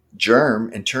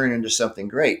germ and turn it into something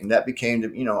great. And that became,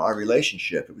 our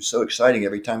relationship. It was so exciting.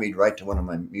 Every time he'd write to one of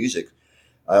my music,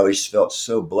 I always felt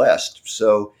so blessed.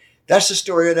 So that's the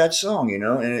story of that song,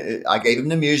 and I gave him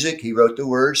the music. He wrote the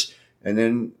words. And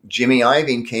then Jimmy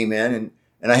Iovine came in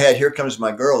and I had Here Comes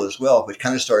My Girl as well, but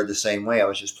kind of started the same way. I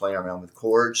was just playing around with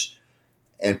chords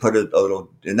and put a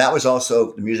little, and that was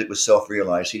also, the music was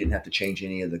self-realized. He didn't have to change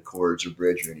any of the chords or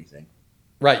bridge or anything.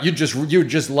 Right. You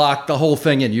just locked the whole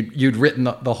thing in. You'd written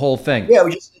the whole thing. Yeah,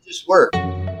 it just worked.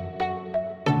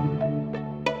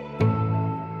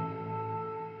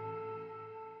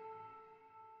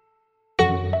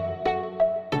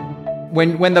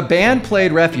 When the band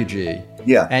played Refugee,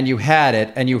 yeah, and you had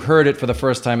it and you heard it for the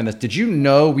first time in this, did you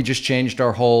know we just changed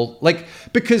our whole,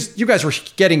 because you guys were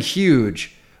getting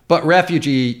huge, but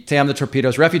Refugee, Damn the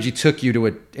Torpedoes, Refugee took you to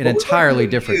an entirely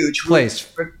different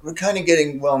place. We're kind of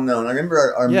getting well known. I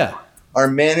remember our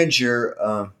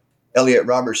manager, Elliot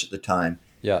Roberts at the time.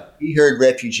 Yeah, he heard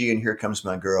Refugee and Here Comes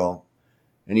My Girl,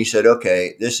 and he said,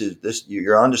 "Okay, this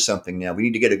you're onto something now. We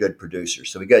need to get a good producer."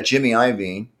 So we got Jimmy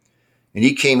Iovine. And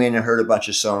he came in and heard a bunch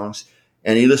of songs,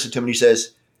 and he listened to him and he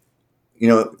says,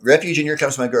 Refuge and Here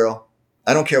Comes My Girl.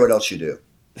 I don't care what else you do.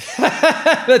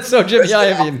 That's so Jimmy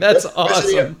Iovine. That's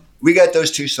awesome. We got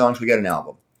those two songs. We got an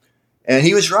album. And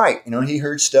he was right. He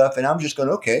heard stuff, and I'm just going,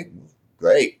 okay,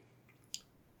 great.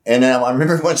 And I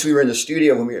remember once we were in the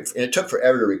studio, and it took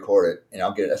forever to record it, and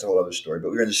that's a whole other story,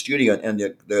 but we were in the studio, and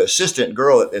the assistant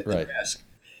girl at the desk,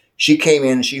 she came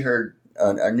in and she heard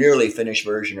a nearly finished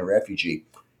version of Refugee.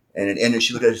 And it ended,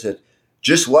 she looked at it and said,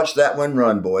 "Just watch that one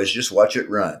run, boys. Just watch it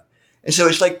run." And so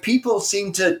it's like people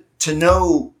seem to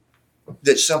know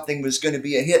that something was going to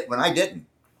be a hit when I didn't.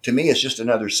 To me, it's just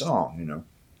another song,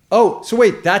 Oh, so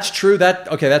wait, that's true.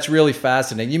 That's really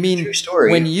fascinating. You mean true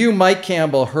story. When you, Mike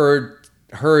Campbell, heard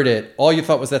it, all you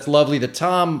thought was that's lovely that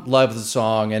Tom loved the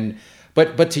song,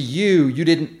 but to you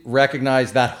didn't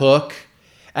recognize that hook.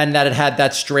 And that it had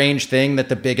that strange thing that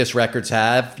the biggest records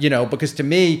have, because to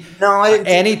me,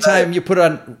 anytime you put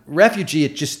on Refugee,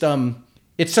 it just,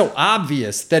 it's so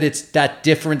obvious that it's that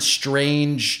different,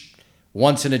 strange,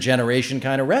 once in a generation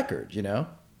kind of record,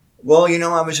 Well,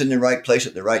 I was in the right place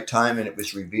at the right time, and it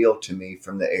was revealed to me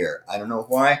from the air. I don't know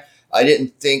why. I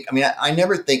didn't think, I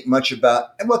never think much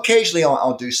about, well, occasionally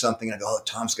I'll do something and I go, oh,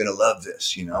 Tom's going to love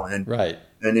this, and then, right.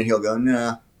 And then he'll go,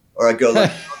 nah. Or I go,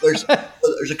 there's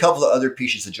a couple of other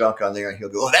pieces of junk on there, and he'll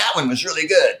go, oh, that one was really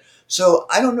good. So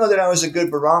I don't know that I was a good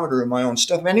barometer of my own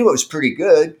stuff. I knew it was pretty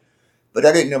good, but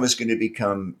I didn't know it was going to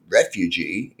become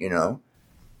Refugee,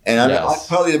 And I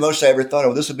probably the most I ever thought,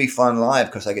 oh, this would be fun live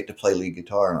because I get to play lead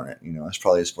guitar on it. That's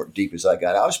probably as deep as I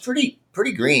got. I was pretty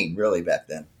green, really, back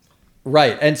then.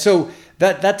 Right. And so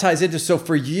that ties into, so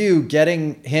for you,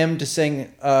 getting him to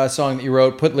sing a song that you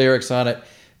wrote, put lyrics on it,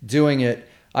 doing it,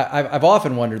 I've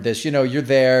often wondered this, you're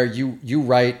there, you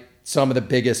write some of the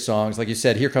biggest songs, like you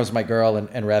said, Here Comes My Girl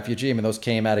and Refugee. Those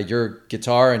came out of your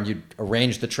guitar, and you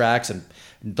arranged the tracks, and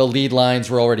the lead lines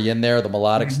were already in there. The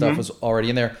melodic stuff was already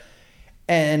in there.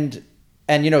 And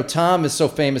Tom is so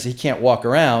famous he can't walk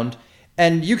around,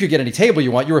 and you could get any table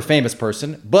you want. You're a famous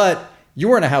person, but you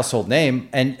weren't a household name,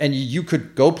 and you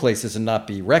could go places and not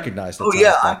be recognized. Oh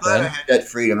yeah, I'm glad I had that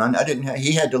freedom. I didn't have,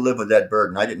 he had to live with that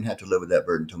burden. I didn't have to live with that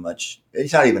burden too much.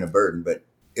 It's not even a burden, but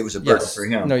it was a burden for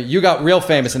him. No, you got real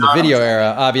famous in the video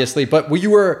era, obviously, but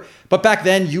but back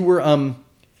then you were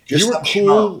just you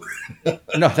were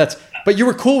cool. But you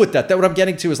were cool with that. That's what I'm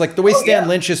getting to, is like the way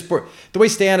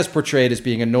Stan is portrayed as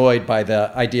being annoyed by the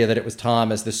idea that it was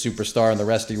Tom as the superstar and the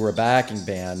rest of you were a backing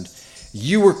band.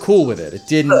 You were cool with it. It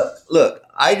didn't. Look,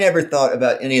 I never thought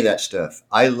about any of that stuff.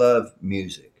 I love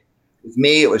music. With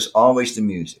me, it was always the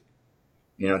music.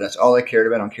 That's all I cared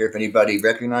about. I don't care if anybody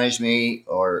recognized me,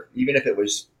 or even if it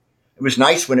was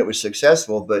nice when it was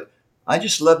successful, but I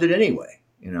just loved it anyway.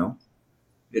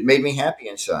 It made me happy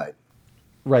inside.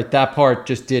 Right. That part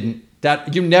just didn't,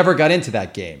 you never got into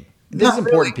that game. This is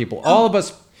important, people. All of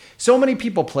us, so many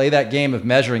people play that game of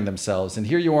measuring themselves. And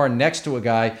here you are next to a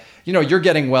guy, you're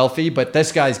getting wealthy, but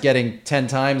this guy's getting 10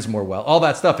 times more wealth, all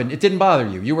that stuff. And it didn't bother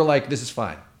you. You were like, this is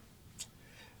fine.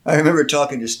 I remember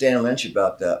talking to Stan Lynch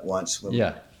about that once when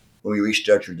we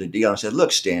restructured the deal. I said,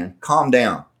 look, Stan, calm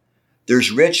down.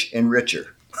 There's rich and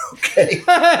richer. Okay.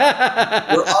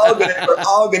 We're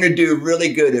all going to do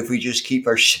really good if we just keep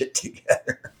our shit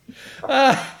together.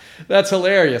 That's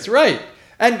hilarious. Right.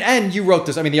 And you wrote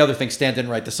this. The other thing, Stan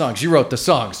didn't write the songs. You wrote the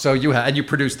songs, so you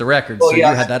produced the record. Well, so yeah,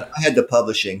 you had that. I had the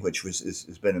publishing, which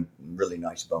has been a really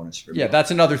nice bonus for me. Yeah, that's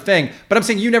another thing. But I'm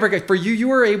saying you never got, for you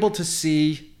were able to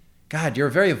see God, you're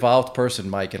a very evolved person,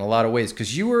 Mike, in a lot of ways,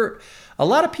 because you were a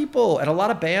lot of people and a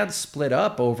lot of bands split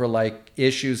up over like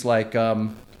issues like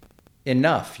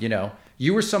enough. You know,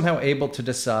 you were somehow able to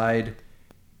decide,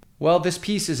 well, this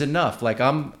piece is enough. Like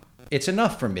it's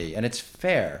enough for me, and it's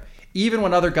fair. Even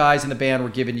when other guys in the band were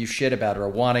giving you shit about it or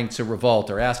wanting to revolt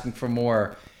or asking for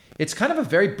more, it's kind of a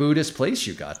very Buddhist place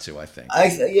you got to, I think.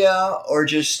 Yeah, or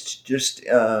just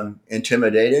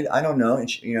intimidated. I don't know.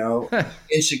 You know,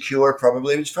 insecure.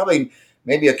 Probably it's probably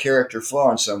maybe a character flaw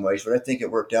in some ways, but I think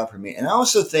it worked out for me. And I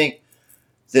also think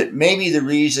that maybe the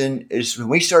reason is when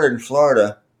we started in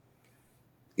Florida,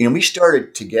 you know, we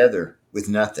started together with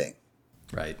nothing.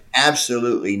 Right.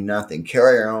 Absolutely nothing.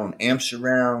 Carry our own amps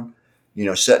around, you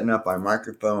know, setting up our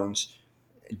microphones,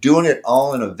 doing it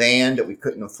all in a van that we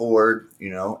couldn't afford, you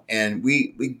know, and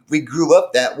we grew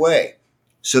up that way.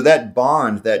 So that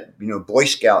bond, that, you know, Boy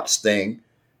Scouts thing,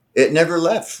 it never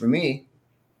left for me.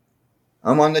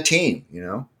 I'm on the team, you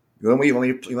know. You want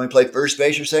me to play first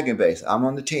base or second base? I'm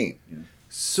on the team. You know?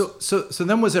 So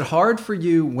then was it hard for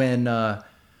you when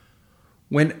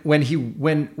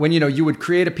you know you would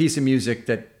create a piece of music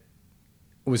that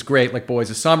was great, like Boys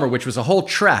of Summer, which was a whole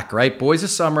track, right? Boys of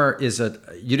Summer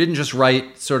you didn't just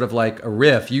write sort of like a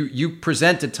riff. You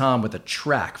presented Tom with a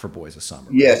track for Boys of Summer.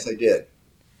 Right? Yes, I did.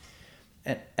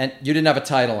 And you didn't have a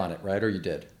title on it, right? Or you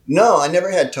did? No, I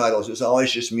never had titles. It was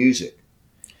always just music.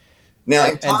 Now,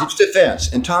 in Tom's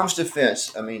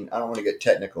defense, I mean, I don't want to get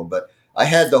technical, but I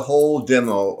had the whole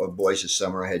demo of Boys of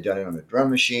Summer. I had done it on a drum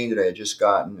machine that I had just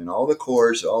gotten, and all the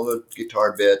chords, all the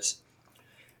guitar bits.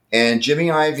 And Jimmy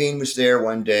Iovine was there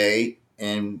one day,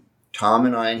 and Tom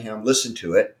and I and him listened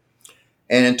to it.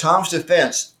 And in Tom's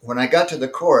defense, when I got to the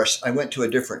chorus, I went to a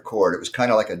different chord. It was kind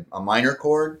of like a minor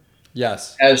chord.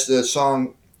 Yes. As the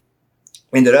song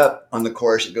ended up on the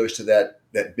chorus, it goes to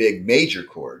that big major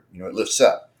chord. You know, it lifts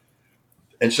up.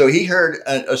 And so he heard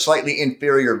a slightly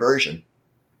inferior version.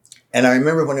 And I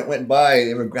remember when it went by,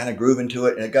 they were kind of grooving to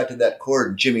it, and it got to that chord,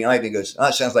 and Jimmy Iovine goes, "Oh,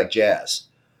 it sounds like jazz."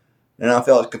 And I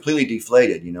felt completely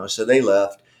deflated, you know, so they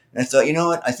left. And I thought, you know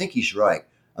what? I think he's right.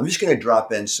 I'm just going to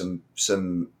drop in some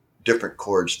different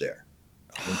chords there.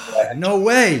 No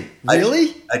way.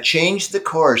 Really? I changed the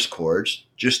chorus chords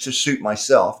just to suit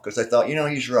myself because I thought, you know,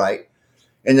 he's right.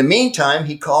 In the meantime,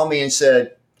 he called me and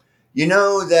said, you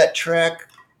know, that track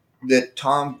that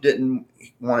Tom didn't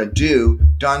want to do,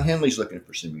 Don Henley's looking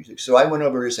for some music. So I went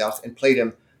over to his house and played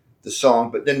him the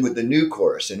song, but then with the new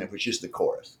chorus in it, which is the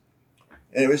chorus.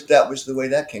 And that was the way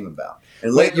that came about.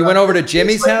 And wait, you went over to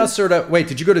Jimmy's house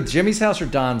did you go to Jimmy's house or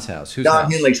Don's house?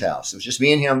 Don Henley's house. It was just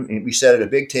me and him, and we sat at a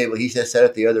big table. He sat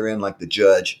at the other end like the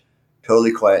judge,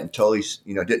 totally quiet and totally,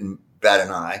 you know, didn't bat an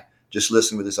eye, just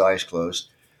listened with his eyes closed.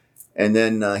 And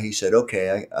then he said,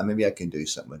 okay, maybe I can do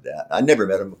something with that. I never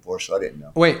met him before, so I didn't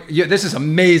know. Wait, this is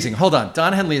amazing. Hold on.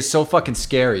 Don Henley is so fucking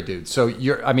scary, dude. So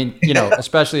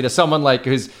especially to someone like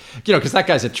who's, you know, because that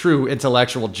guy's a true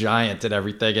intellectual giant and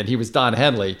everything, and he was Don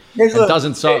Henley and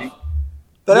doesn't suffer.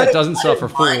 But it doesn't suffer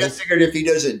fools. I figured if he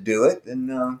doesn't do it, then,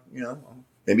 you know,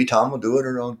 maybe Tom will do it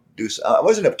or I'll do so. I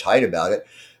wasn't uptight about it,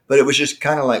 but it was just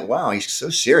kind of like, wow, he's so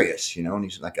serious, you know, and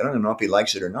he's like, I don't know if he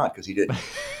likes it or not because he didn't.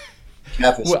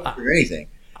 Or anything.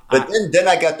 But then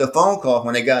I got the phone call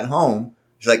when I got home.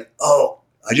 He's like, oh,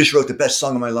 I just wrote the best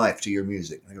song of my life to your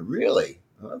music. I go, really?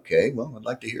 Okay, well, I'd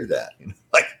like to hear that. You know,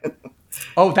 like,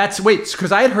 oh,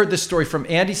 because I had heard this story from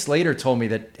Andy Slater told me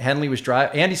that Henley was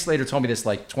driving. Andy Slater told me this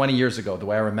like 20 years ago, the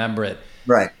way I remember it.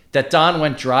 Right. That Don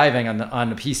went driving on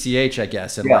the PCH, I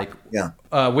guess,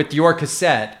 and with your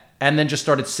cassette, and then just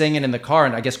started singing in the car,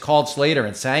 and I guess called Slater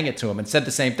and sang it to him and said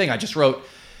the same thing. I just wrote.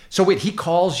 So wait, he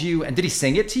calls you, and did he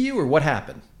sing it to you, or what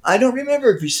happened? I don't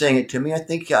remember if he sang it to me. I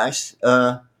think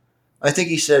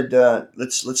he said,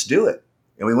 let's do it.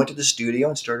 And we went to the studio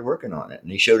and started working on it. And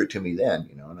he showed it to me then,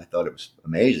 you know, and I thought it was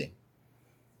amazing.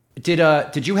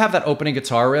 Did you have that opening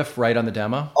guitar riff right on the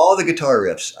demo? All the guitar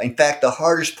riffs. In fact, the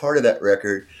hardest part of that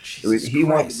record, he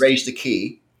wanted to raise the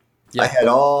key. Yeah. I had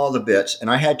all the bits, and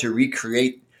I had to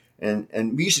recreate.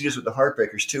 And we used to do this with the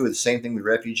Heartbreakers too, with the same thing with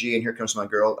Refugee and Here Comes My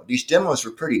Girl. These demos were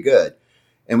pretty good,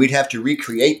 and we'd have to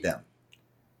recreate them.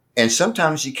 And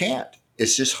sometimes you can't.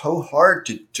 It's just so hard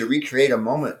to recreate a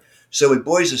moment. So with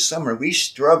Boys of Summer, we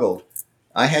struggled.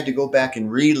 I had to go back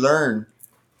and relearn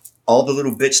all the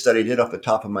little bits that I did off the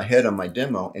top of my head on my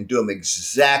demo and do them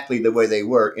exactly the way they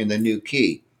were in the new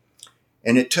key.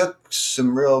 And it took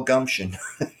some real gumption.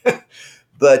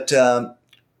 But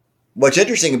what's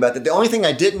interesting about that, the only thing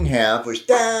I didn't have was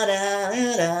da da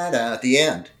da da da at the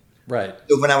end. Right.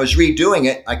 So when I was redoing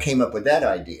it, I came up with that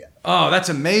idea. Oh, that's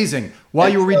amazing! While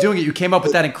you were redoing it, you came up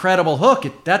with that incredible hook.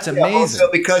 That's amazing.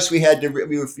 Also because we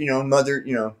were, you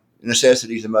know,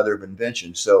 necessity is the mother of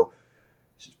invention. So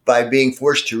by being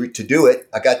forced to do it,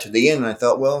 I got to the end and I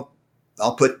thought, well,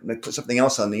 I'll put something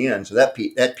else on the end. So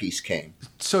that piece came.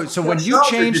 So when you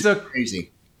changed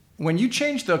crazy. When you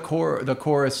changed the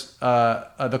chorus,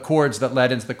 the chords that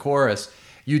led into the chorus,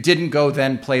 you didn't go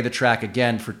then play the track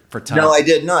again for Tom. No, I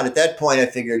did not. At that point, I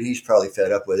figured he's probably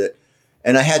fed up with it,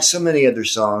 and I had so many other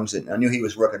songs, and I knew he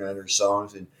was working on other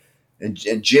songs, and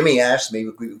Jimmy asked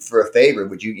me for a favor.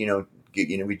 Would you,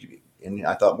 and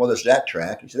I thought, well, there's that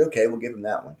track. He said, okay, we'll give him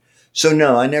that one. So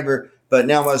no, I never. But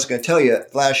now I was going to tell you.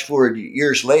 Flash forward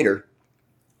years later.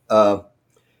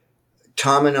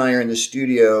 Tom and I are in the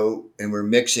studio and we're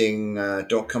mixing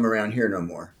Don't Come Around Here No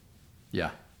More.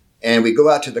 Yeah. And we go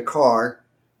out to the car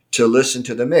to listen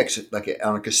to the mix, like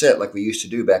on a cassette, like we used to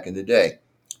do back in the day.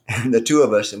 And the two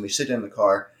of us, and we sit in the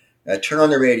car, and I turn on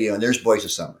the radio, and there's Boys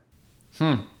of Summer.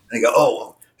 And I go,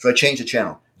 oh. So I change the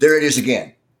channel. There it is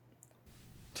again.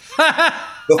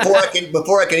 Before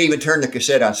I can even turn the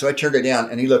cassette on. So I turned it down,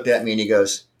 and he looked at me, and he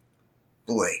goes,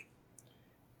 boy,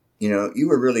 you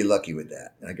were really lucky with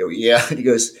that. And I go, yeah. And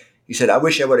he said, I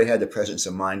wish I would have had the presence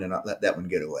of mind and not let that one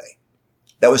get away.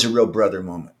 That was a real brother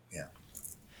moment. Yeah.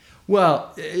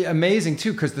 Well, amazing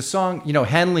too, because the song,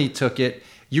 Henley took it.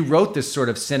 You wrote this sort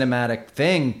of cinematic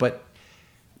thing, but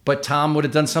Tom would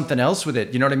have done something else with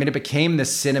it. You know what I mean? It became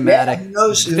this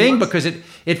cinematic thing because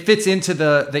it fits into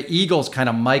the Eagles kind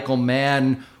of Michael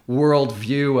Mann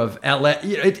worldview of LA.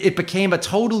 It became a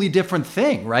totally different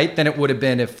thing, right? Than it would have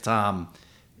been if Tom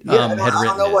had written it. I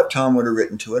don't know what Tom would have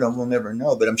written to it. We'll never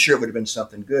know, but I'm sure it would have been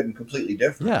something good and completely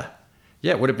different. Yeah.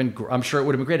 Yeah, it would have been. I'm sure it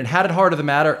would have been great. And how did Heart of the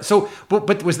Matter? So,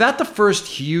 but was that the first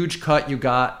huge cut you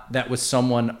got that was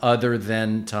someone other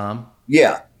than Tom?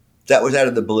 Yeah, that was out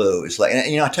of the blue. It's like,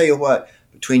 and I'll tell you what,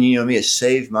 between you and me, it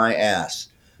saved my ass.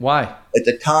 Why? At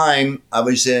the time, I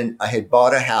had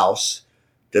bought a house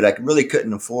that I really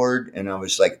couldn't afford, and I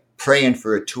was like praying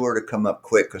for a tour to come up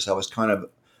quick because I was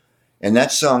and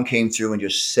that song came through and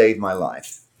just saved my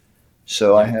life.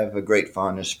 So I have a great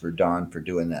fondness for Don for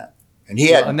doing that, and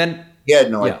he had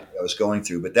no idea what I was going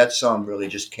through, but that song really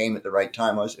just came at the right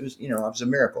time. It was a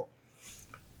miracle.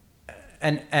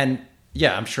 And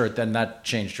yeah, I'm sure then that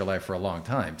changed your life for a long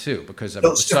time too, because it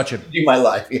was such my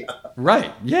life. Yeah.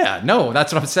 Right. Yeah. No,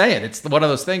 that's what I'm saying. It's one of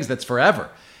those things that's forever.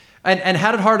 And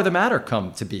how did Heart of the Matter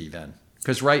come to be then?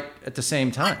 Because right at the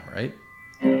same time, right?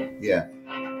 Yeah.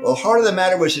 Well, Heart of the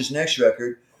Matter was his next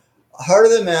record. Heart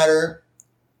of the Matter,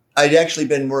 I'd actually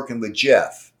been working with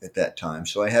Jeff at that time,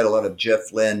 so I had a lot of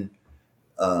Jeff Lynne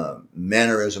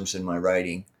mannerisms in my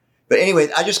writing. But anyway,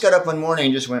 I just got up one morning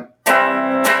and just went,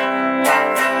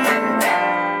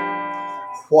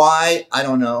 why? I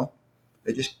don't know.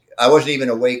 I wasn't even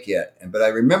awake yet, but I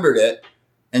remembered it.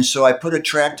 And so I put a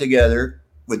track together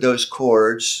with those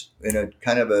chords in a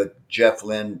kind of a Jeff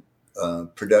Lynne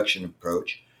production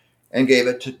approach and gave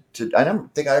it to I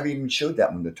don't think I ever even showed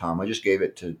that one to Tom. I just gave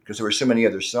it because there were so many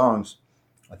other songs.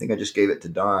 I think I just gave it to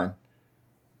Don.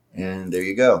 And there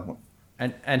you go.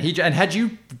 And had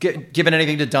you given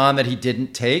anything to Don that he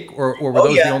didn't take, or were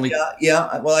those the only?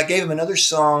 Yeah. Well, I gave him another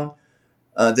song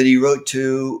that he wrote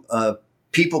to.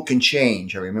 People Can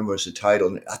Change. I remember was the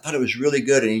title. I thought it was really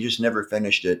good, and he just never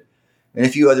finished it. And a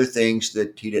few other things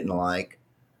that he didn't like.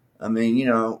 I mean,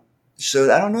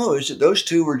 so I don't know. Those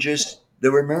two were they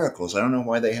were miracles. I don't know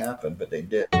why they happened, but they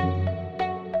did.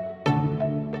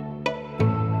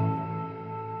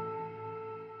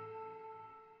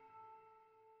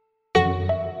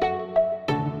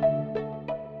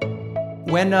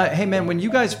 When you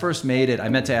guys first made it, I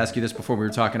meant to ask you this before we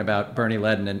were talking about Bernie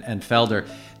Leadon and Felder.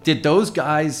 Did those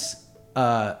guys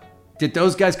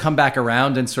come back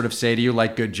around and sort of say to you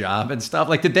like "good job" and stuff?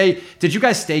 Like, did you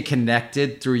guys stay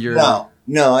connected through your? No.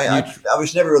 I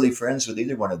was never really friends with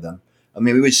either one of them. I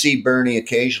mean, we would see Bernie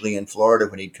occasionally in Florida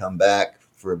when he'd come back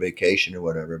for a vacation or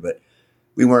whatever, but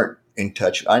we weren't in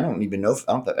touch. I don't think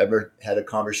I ever had a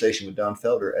conversation with Don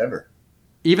Felder ever.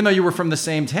 Even though you were from the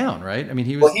same town, right? I mean,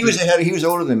 he was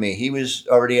older than me. He was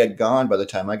already had gone by the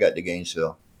time I got to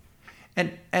Gainesville.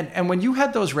 And when you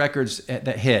had those records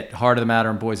that hit, Heart of the Matter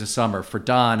and Boys of Summer for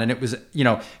Don, and it was, you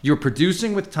were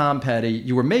producing with Tom Petty,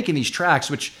 you were making these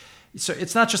tracks, so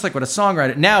it's not just like what a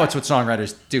songwriter, now it's what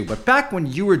songwriters do. But back when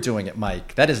you were doing it,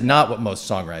 Mike, that is not what most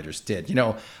songwriters did.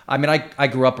 I mean, I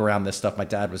grew up around this stuff. My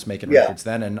dad was making records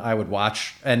then, and I would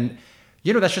watch, and,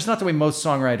 that's just not the way most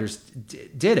songwriters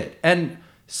did it. And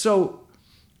so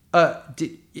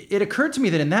it occurred to me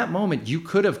that in that moment, you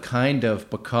could have kind of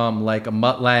become like a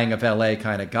Mutt Lange of LA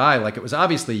kind of guy. Like, it was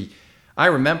obviously, I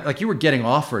remember, like, you were getting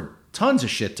offered tons of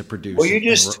shit to produce. Well,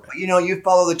 you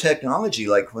follow the technology.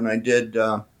 Like when I did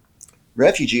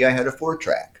Refugee, I had a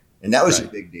 4-track. And that was a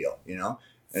Right. big deal, you know.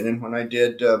 And then when I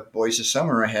did Boys of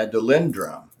Summer, I had the Lynn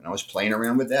drum, and I was playing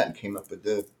around with that and came up with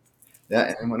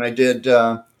that. And when I did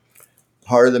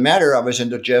Heart of the Matter, I was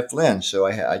into Jeff Lynne, so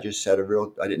I just had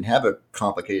I didn't have a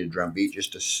complicated drum beat,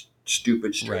 just a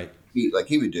stupid straight Right. beat like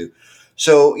he would do.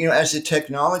 So, you know, as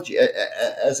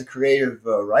a creative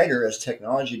writer, as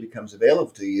technology becomes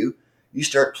available to you, you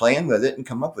start playing with it and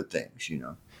come up with things, you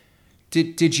know.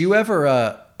 Did you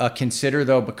ever consider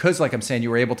though, because like I'm saying, you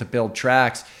were able to build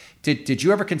tracks? Did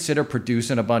you ever consider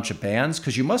producing a bunch of bands?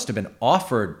 Because you must have been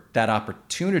offered that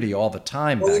opportunity all the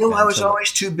time Well, you back know, I then. was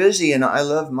always too busy, and I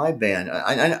love my band.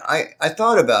 I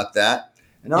thought about that,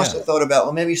 and also Yeah, thought about,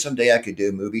 well, maybe someday I could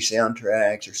do movie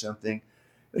soundtracks or something.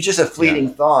 It was just a yeah.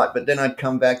 fleeting thought, but then I'd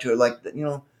come back to it like, you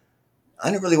know, I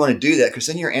don't really want to do that because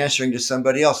then you're answering to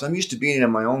somebody else. I'm used to being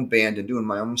in my own band and doing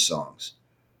my own songs,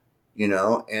 you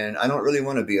know, and I don't really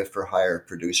want to be a for hire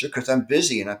producer because I'm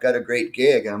busy and I've got a great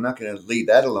gig, and I'm not going to leave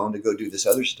that alone to go do this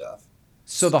other stuff.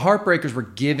 So the Heartbreakers were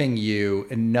giving you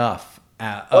enough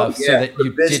Oh of so yeah, that we're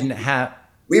you busy. didn't have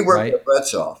We worked right. our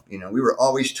butts off. You know, we were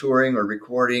always touring or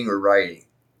recording or writing.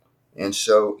 And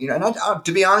so, you know,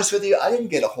 to be honest with you, I didn't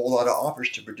get a whole lot of offers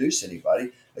to produce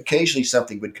anybody. Occasionally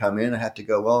something would come in. I had to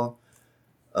go, well,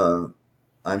 uh,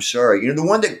 I'm sorry. You know,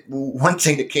 one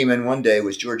thing that came in one day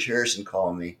was George Harrison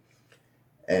calling me,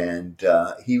 and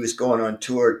he was going on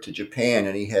tour to Japan,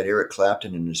 and he had Eric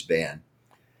Clapton in his band.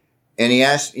 And he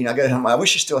asked, you know, I got him. I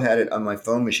wish I still had it on my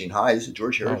phone machine. Hi, this is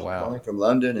George Oh Harrison wow. calling from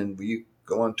London, and will you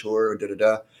go on tour? Da da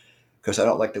da. Because I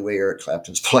don't like the way Eric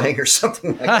Clapton's playing or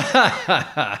something like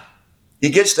that. He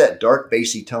gets that dark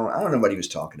bassy tone. I don't know what he was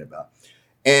talking about.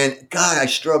 And God, I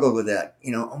struggled with that.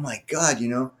 You know, oh my God, you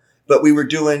know. But we were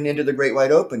doing Into the Great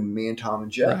Wide Open, me and Tom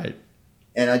and Jeff. Right.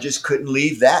 And I just couldn't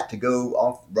leave that to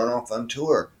go run off on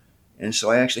tour. And so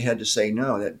I actually had to say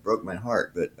no. That broke my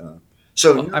heart. But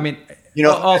so, Well, I no, mean, you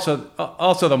know,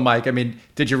 also the mic. I mean,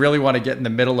 did you really want to get in the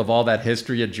middle of all that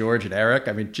history of George and Eric?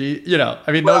 I mean, gee, you know,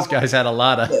 I mean, those well, guys had a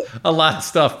lot of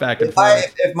stuff back and if I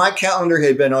forth. if my calendar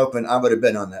had been open, I would have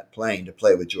been on that plane to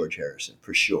play with George Harrison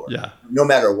for sure, Yeah. no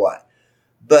matter what.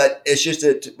 But it's just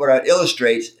that what it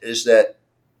illustrates is that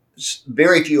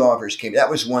very few offers came. That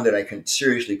was one that I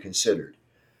seriously considered.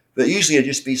 But usually it'd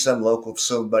just be some local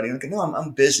somebody. And I go, no,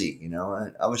 I'm busy. You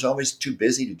know, I was always too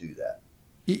busy to do that.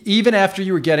 Even after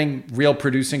you were getting real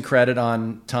producing credit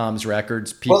on Tom's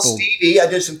records, Well, people, Stevie, I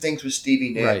did some things with Stevie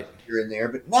Nicks right? here and there,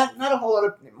 but not a whole lot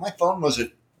of. My phone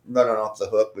wasn't running off the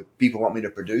hook with people want me to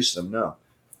produce them. No.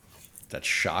 That's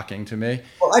shocking to me.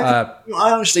 Well, Uh,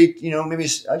 I honestly, you know, maybe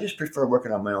I just prefer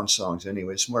working on my own songs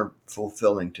anyway. It's more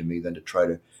fulfilling to me than to try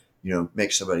to, you know,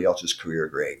 make somebody else's career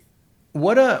great.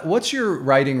 what's your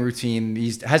writing routine?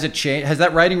 Has it changed? Has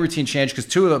that writing routine changed?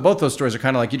 Because both those stories are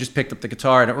kind of like you just picked up the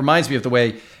guitar, and it reminds me of the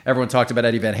way everyone talked about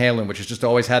Eddie Van Halen, which is just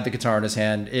always had the guitar in his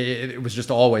hand. It was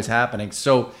just always happening.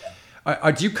 So,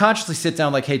 do you consciously sit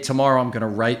down like, hey, tomorrow I'm going to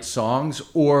write songs,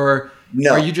 or are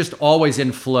No, you just always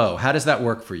in flow? How does that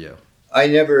work for you? I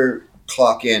never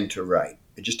clock in to write.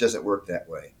 It just doesn't work that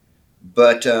way.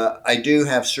 But I do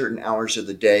have certain hours of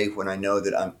the day when I know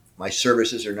that my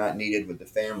services are not needed with the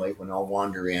family. When I'll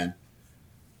wander in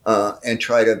and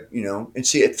try to, you know, and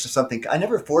see if something. I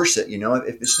never force it. You know,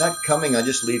 if it's not coming, I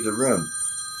just leave the room.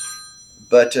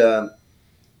 But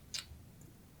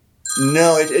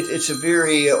no, it's a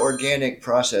very organic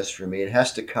process for me. It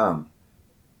has to come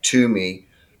to me.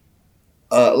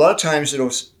 A lot of times,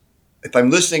 if I'm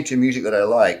listening to music that I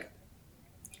like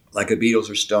a Beatles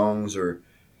or Stones or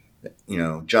you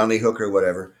know John Lee Hooker or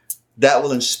whatever, that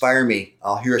will inspire me.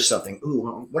 I'll hear something.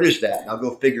 Ooh, what is that? And I'll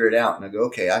go figure it out. And I go,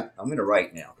 okay, I'm going to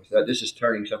write now because this is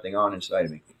turning something on inside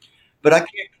of me. But I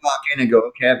can't clock in and go,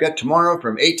 okay, I've got tomorrow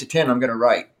from 8 to 10. I'm going to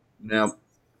write. Now,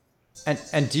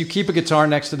 And do you keep a guitar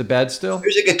next to the bed still?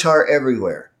 there's a guitar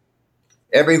everywhere.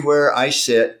 Everywhere I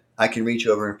sit, I can reach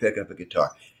over and pick up a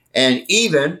guitar. And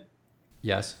even,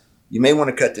 Yes. you may want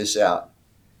to cut this out.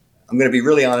 I'm going to be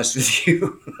really honest with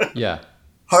you. Yeah.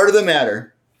 Heart of the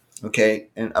matter, okay,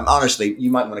 and honestly,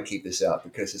 you might want to keep this out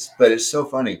but it's so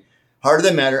funny. Heart of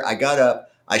the matter, I got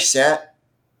up, I sat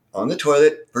on the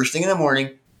toilet first thing in the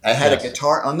morning. I had a Yes.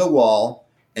 guitar on the wall,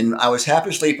 and I was half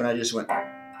asleep, and I just went.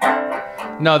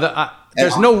 No,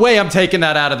 there's no way I'm taking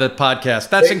that out of the podcast.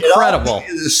 That's incredible.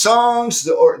 The songs,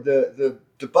 the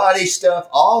body stuff,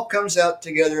 all comes out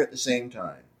together at the same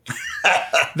time.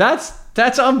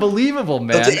 That's unbelievable, But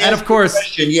man. to And answer of course, your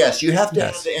question, yes, you have to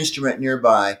have yes. the instrument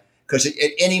nearby because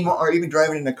or even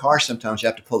driving in the car, sometimes you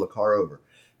have to pull the car over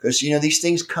because you know these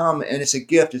things come and it's a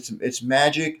gift. It's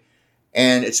magic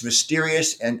and it's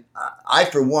mysterious. And I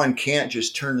for one can't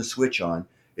just turn the switch on.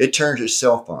 It turns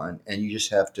itself on, and you just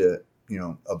have to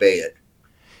obey it.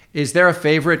 Is there a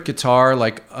favorite guitar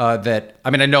that? I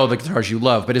mean, I know the guitars you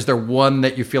love, but is there one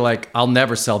that you feel like I'll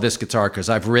never sell this guitar because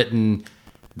I've written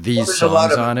these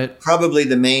songs on it? Probably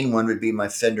the main one would be my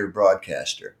Fender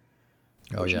Broadcaster.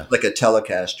 Oh yeah, like a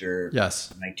Telecaster.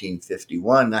 Yes,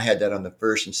 1951. I had that on the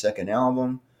first and second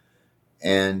album,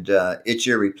 and it's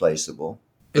irreplaceable.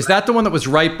 Is that the one that was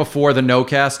right before the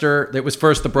Nocaster? It was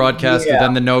first the Broadcaster,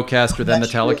 then the Nocaster, then the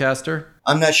Telecaster?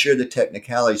 I'm not sure the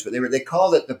technicalities, but they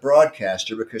called it the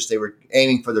Broadcaster because they were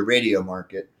aiming for the radio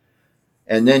market.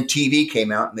 And then TV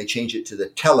came out and they changed it to the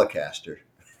Telecaster.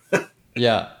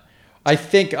 Yeah. I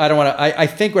think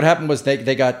what happened was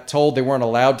they got told they weren't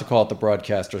allowed to call it the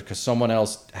Broadcaster because someone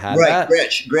else had that.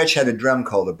 Gretsch had a drum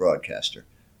called the Broadcaster.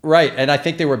 Right, and I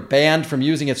think they were banned from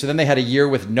using it. So then they had a year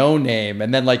with no name,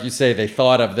 and then, like you say, they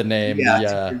thought of the name.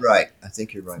 Yeah, I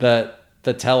think you're right. The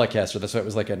Telecaster. So it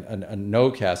was like a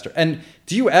Nocaster. And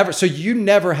do you ever? So you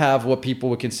never have what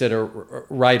people would consider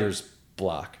writer's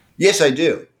block? Yes, I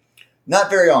do.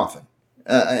 Not very often.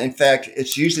 In fact,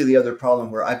 it's usually the other problem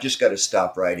where I've just got to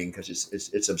stop writing because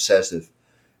it's obsessive,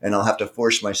 and I'll have to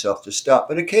force myself to stop.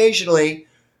 But occasionally,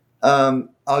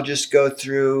 I'll just go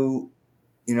through,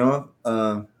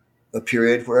 a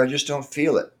period where I just don't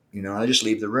feel it. I just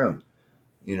leave the room.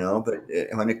 But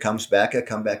when it comes back, I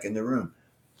come back in the room.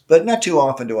 But not too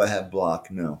often do I have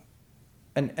block. No.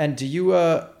 And do you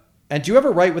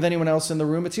ever write with anyone else in the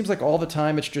room? It seems like all the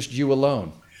time it's just you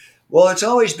alone. Well, it's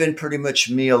always been pretty much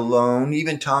me alone.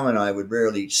 Even Tom and I would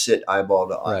rarely sit eyeball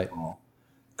to eyeball,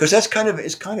 because it's kind of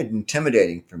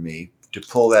intimidating for me to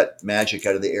pull that magic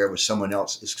out of the air with someone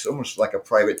else. It's almost like a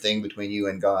private thing between you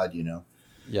and God.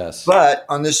 Yes. But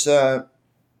on this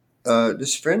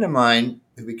this friend of mine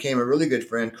who became a really good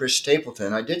friend, Chris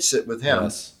Stapleton, I did sit with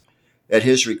him at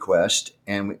his request,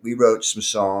 and we wrote some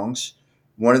songs.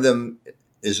 One of them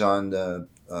is on the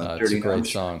it's a great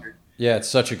song. Record. Yeah, it's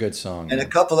such a good song. And a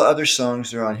couple of other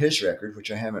songs are on his record, which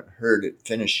I haven't heard it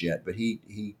finished yet. But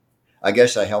he I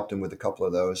guess I helped him with a couple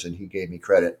of those, and he gave me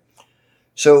credit.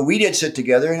 So we did sit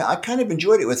together, and I kind of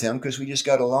enjoyed it with him because we just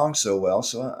got along so well.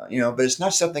 So, but it's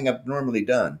not something I've normally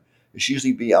done. It's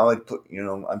usually I would put,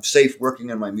 I'm safe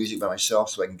working on my music by myself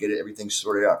so I can get everything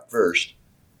sorted out first.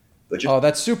 But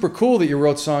that's super cool that you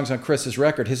wrote songs on Chris's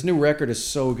record. His new record is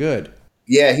so good.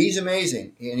 Yeah, he's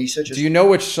amazing. And he's such a... Do you know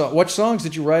what songs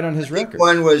did you write on his record?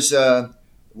 One was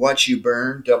Watch You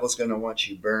Burn, Devil's Gonna Watch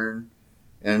You Burn.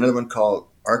 And another one called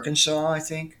Arkansas, I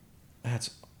think.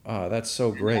 That's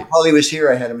so great. While he was here,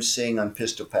 I had him sing on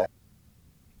Pistol Pack.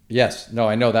 Yes. No,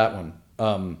 I know that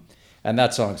one. And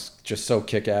that song's just so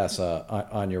kick-ass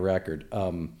on your record.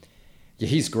 Yeah,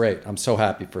 he's great. I'm so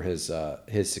happy for his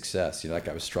success. That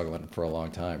guy was struggling for a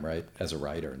long time, right, as a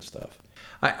writer and stuff.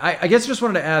 I guess I just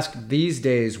wanted to ask, these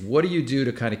days, what do you do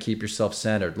to kind of keep yourself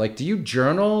centered? Like, do you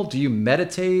journal? Do you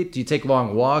meditate? Do you take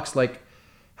long walks? Like,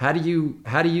 how do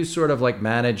you sort of like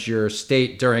manage your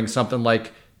state during something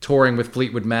like touring with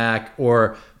Fleetwood Mac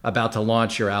or about to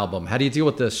launch your album? How do you deal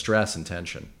with the stress and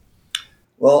tension?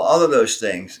 Well, all of those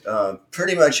things.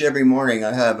 Pretty much every morning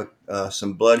I have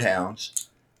some bloodhounds,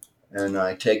 and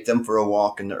I take them for a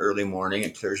walk in the early morning.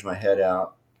 It clears my head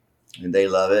out, and they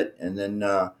love it. And then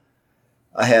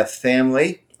I have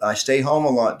family. I stay home a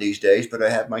lot these days, but I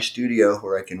have my studio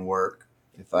where I can work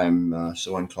if I'm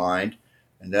so inclined,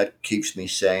 and that keeps me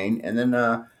sane. And then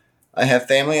I have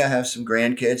family. I have some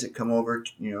grandkids that come over,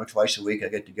 twice a week. I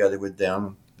get together with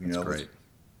them,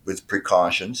 with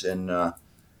precautions. And,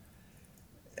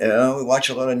 we watch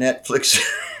a lot of Netflix.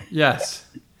 Yes.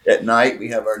 At night, we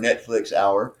have our Netflix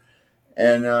hour.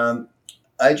 And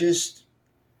I just,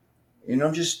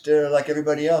 like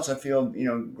everybody else, I feel,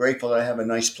 grateful that I have a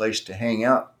nice place to hang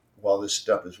out while this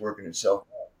stuff is working itself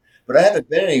out. But I haven't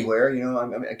been anywhere.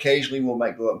 Occasionally we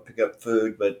might go up and pick up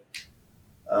food, but...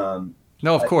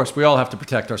 No, of course. We all have to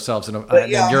protect ourselves.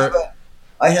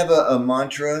 I have a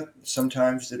mantra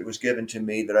sometimes that it was given to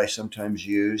me that I sometimes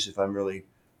use if I'm really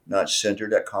not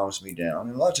centered. That calms me down.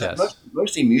 And a lot of times,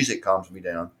 mostly music calms me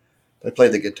down. If I play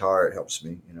the guitar, it helps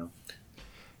me,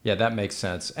 Yeah, that makes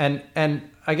sense. And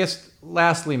I guess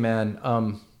lastly,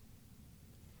 man,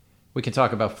 we can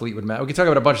talk about Fleetwood Mac. We can talk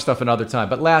about a bunch of stuff another time.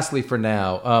 But lastly for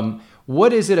now,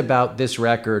 what is it about this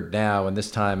record now and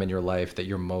this time in your life that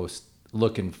you're most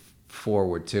looking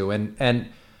forward to? And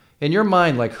in your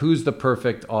mind, like, who's the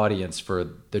perfect audience for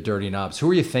the Dirty Knobs?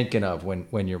 Who are you thinking of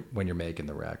when you're making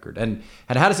the record? And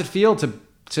how does it feel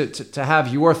to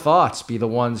have your thoughts be the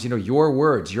ones, your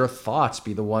words, your thoughts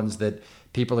be the ones that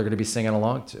people are going to be singing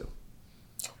along to?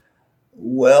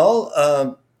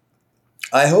 Well,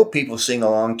 I hope people sing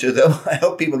along to them. I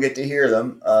hope people get to hear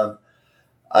them.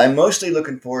 I'm mostly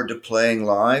looking forward to playing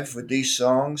live with these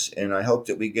songs, and I hope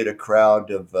that we get a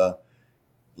crowd of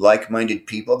like-minded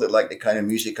people that like the kind of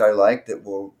music I like that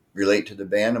will relate to the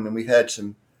band. I mean, we've had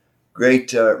some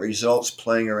great results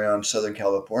playing around Southern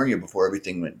California before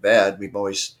everything went bad. We've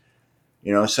always,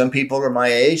 some people are my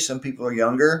age, some people are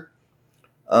younger.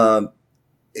 Um,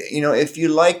 if you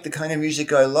like the kind of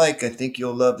music I like, I think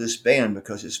you'll love this band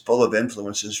because it's full of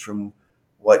influences from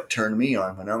what turned me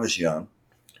on when I was young.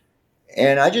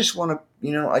 And I just want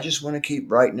to keep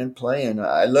writing and playing.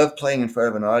 I love playing in front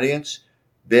of an audience,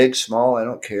 big, small, I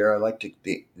don't care. I like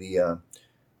the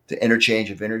interchange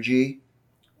of energy,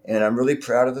 and I'm really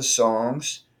proud of the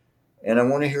songs, and I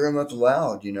want to hear them up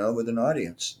loud, with an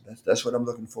audience. That's what I'm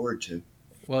looking forward to.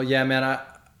 Well, yeah, man.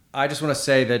 I just want to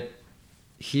say that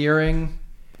hearing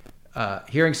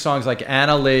songs like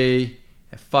Anna Lee,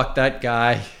 Fuck That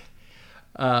Guy,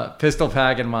 Pistol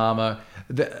Packin' Mama,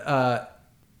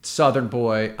 Southern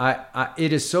Boy.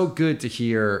 It is so good to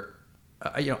hear.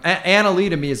 Anna Lee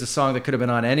to me is a song that could have been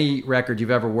on any record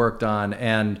you've ever worked on,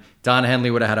 and Don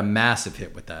Henley would have had a massive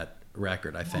hit with that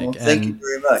record, I think. Well, thank you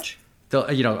very much.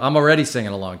 I'm already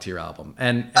singing along to your album,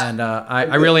 and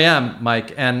I really am,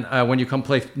 Mike. And when you come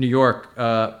play New York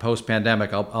post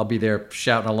pandemic, I'll be there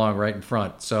shouting along right in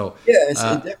front. So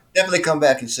yeah, definitely come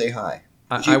back and say hi.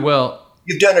 I will.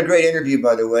 You've done a great interview,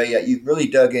 by the way. Yeah, you've really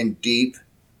dug in deep,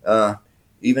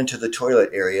 even to the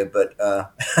toilet area. But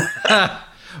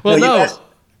well,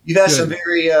 you've asked some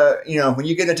very when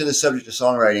you get into the subject of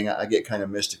songwriting, I get kind of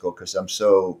mystical because I'm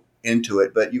so into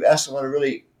it. But you asked a lot of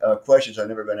really questions I've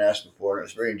never been asked before, and it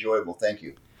was very enjoyable. Thank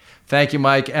you. Thank you,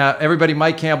 Mike. Everybody,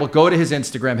 Mike Campbell, go to his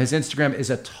Instagram. His Instagram is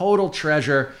a total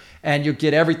treasure, and you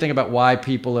get everything about why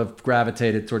people have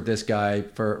gravitated toward this guy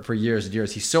for years and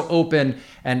years. He's so open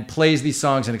and plays these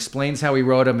songs and explains how he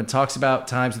wrote them and talks about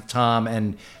times with Tom,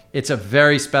 and it's a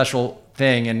very special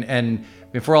thing. And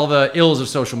for all the ills of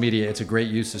social media, it's a great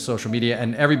use of social media.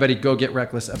 And everybody go get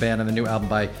Reckless, a band on the new album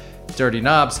by Dirty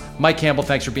Knobs. Mike Campbell,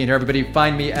 thanks for being here. Everybody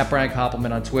find me at Brian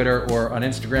Koppelman on Twitter or on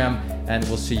Instagram, and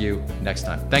we'll see you next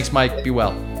time. Thanks, Mike. Be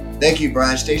well. Thank you,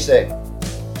 Brian. Stay safe.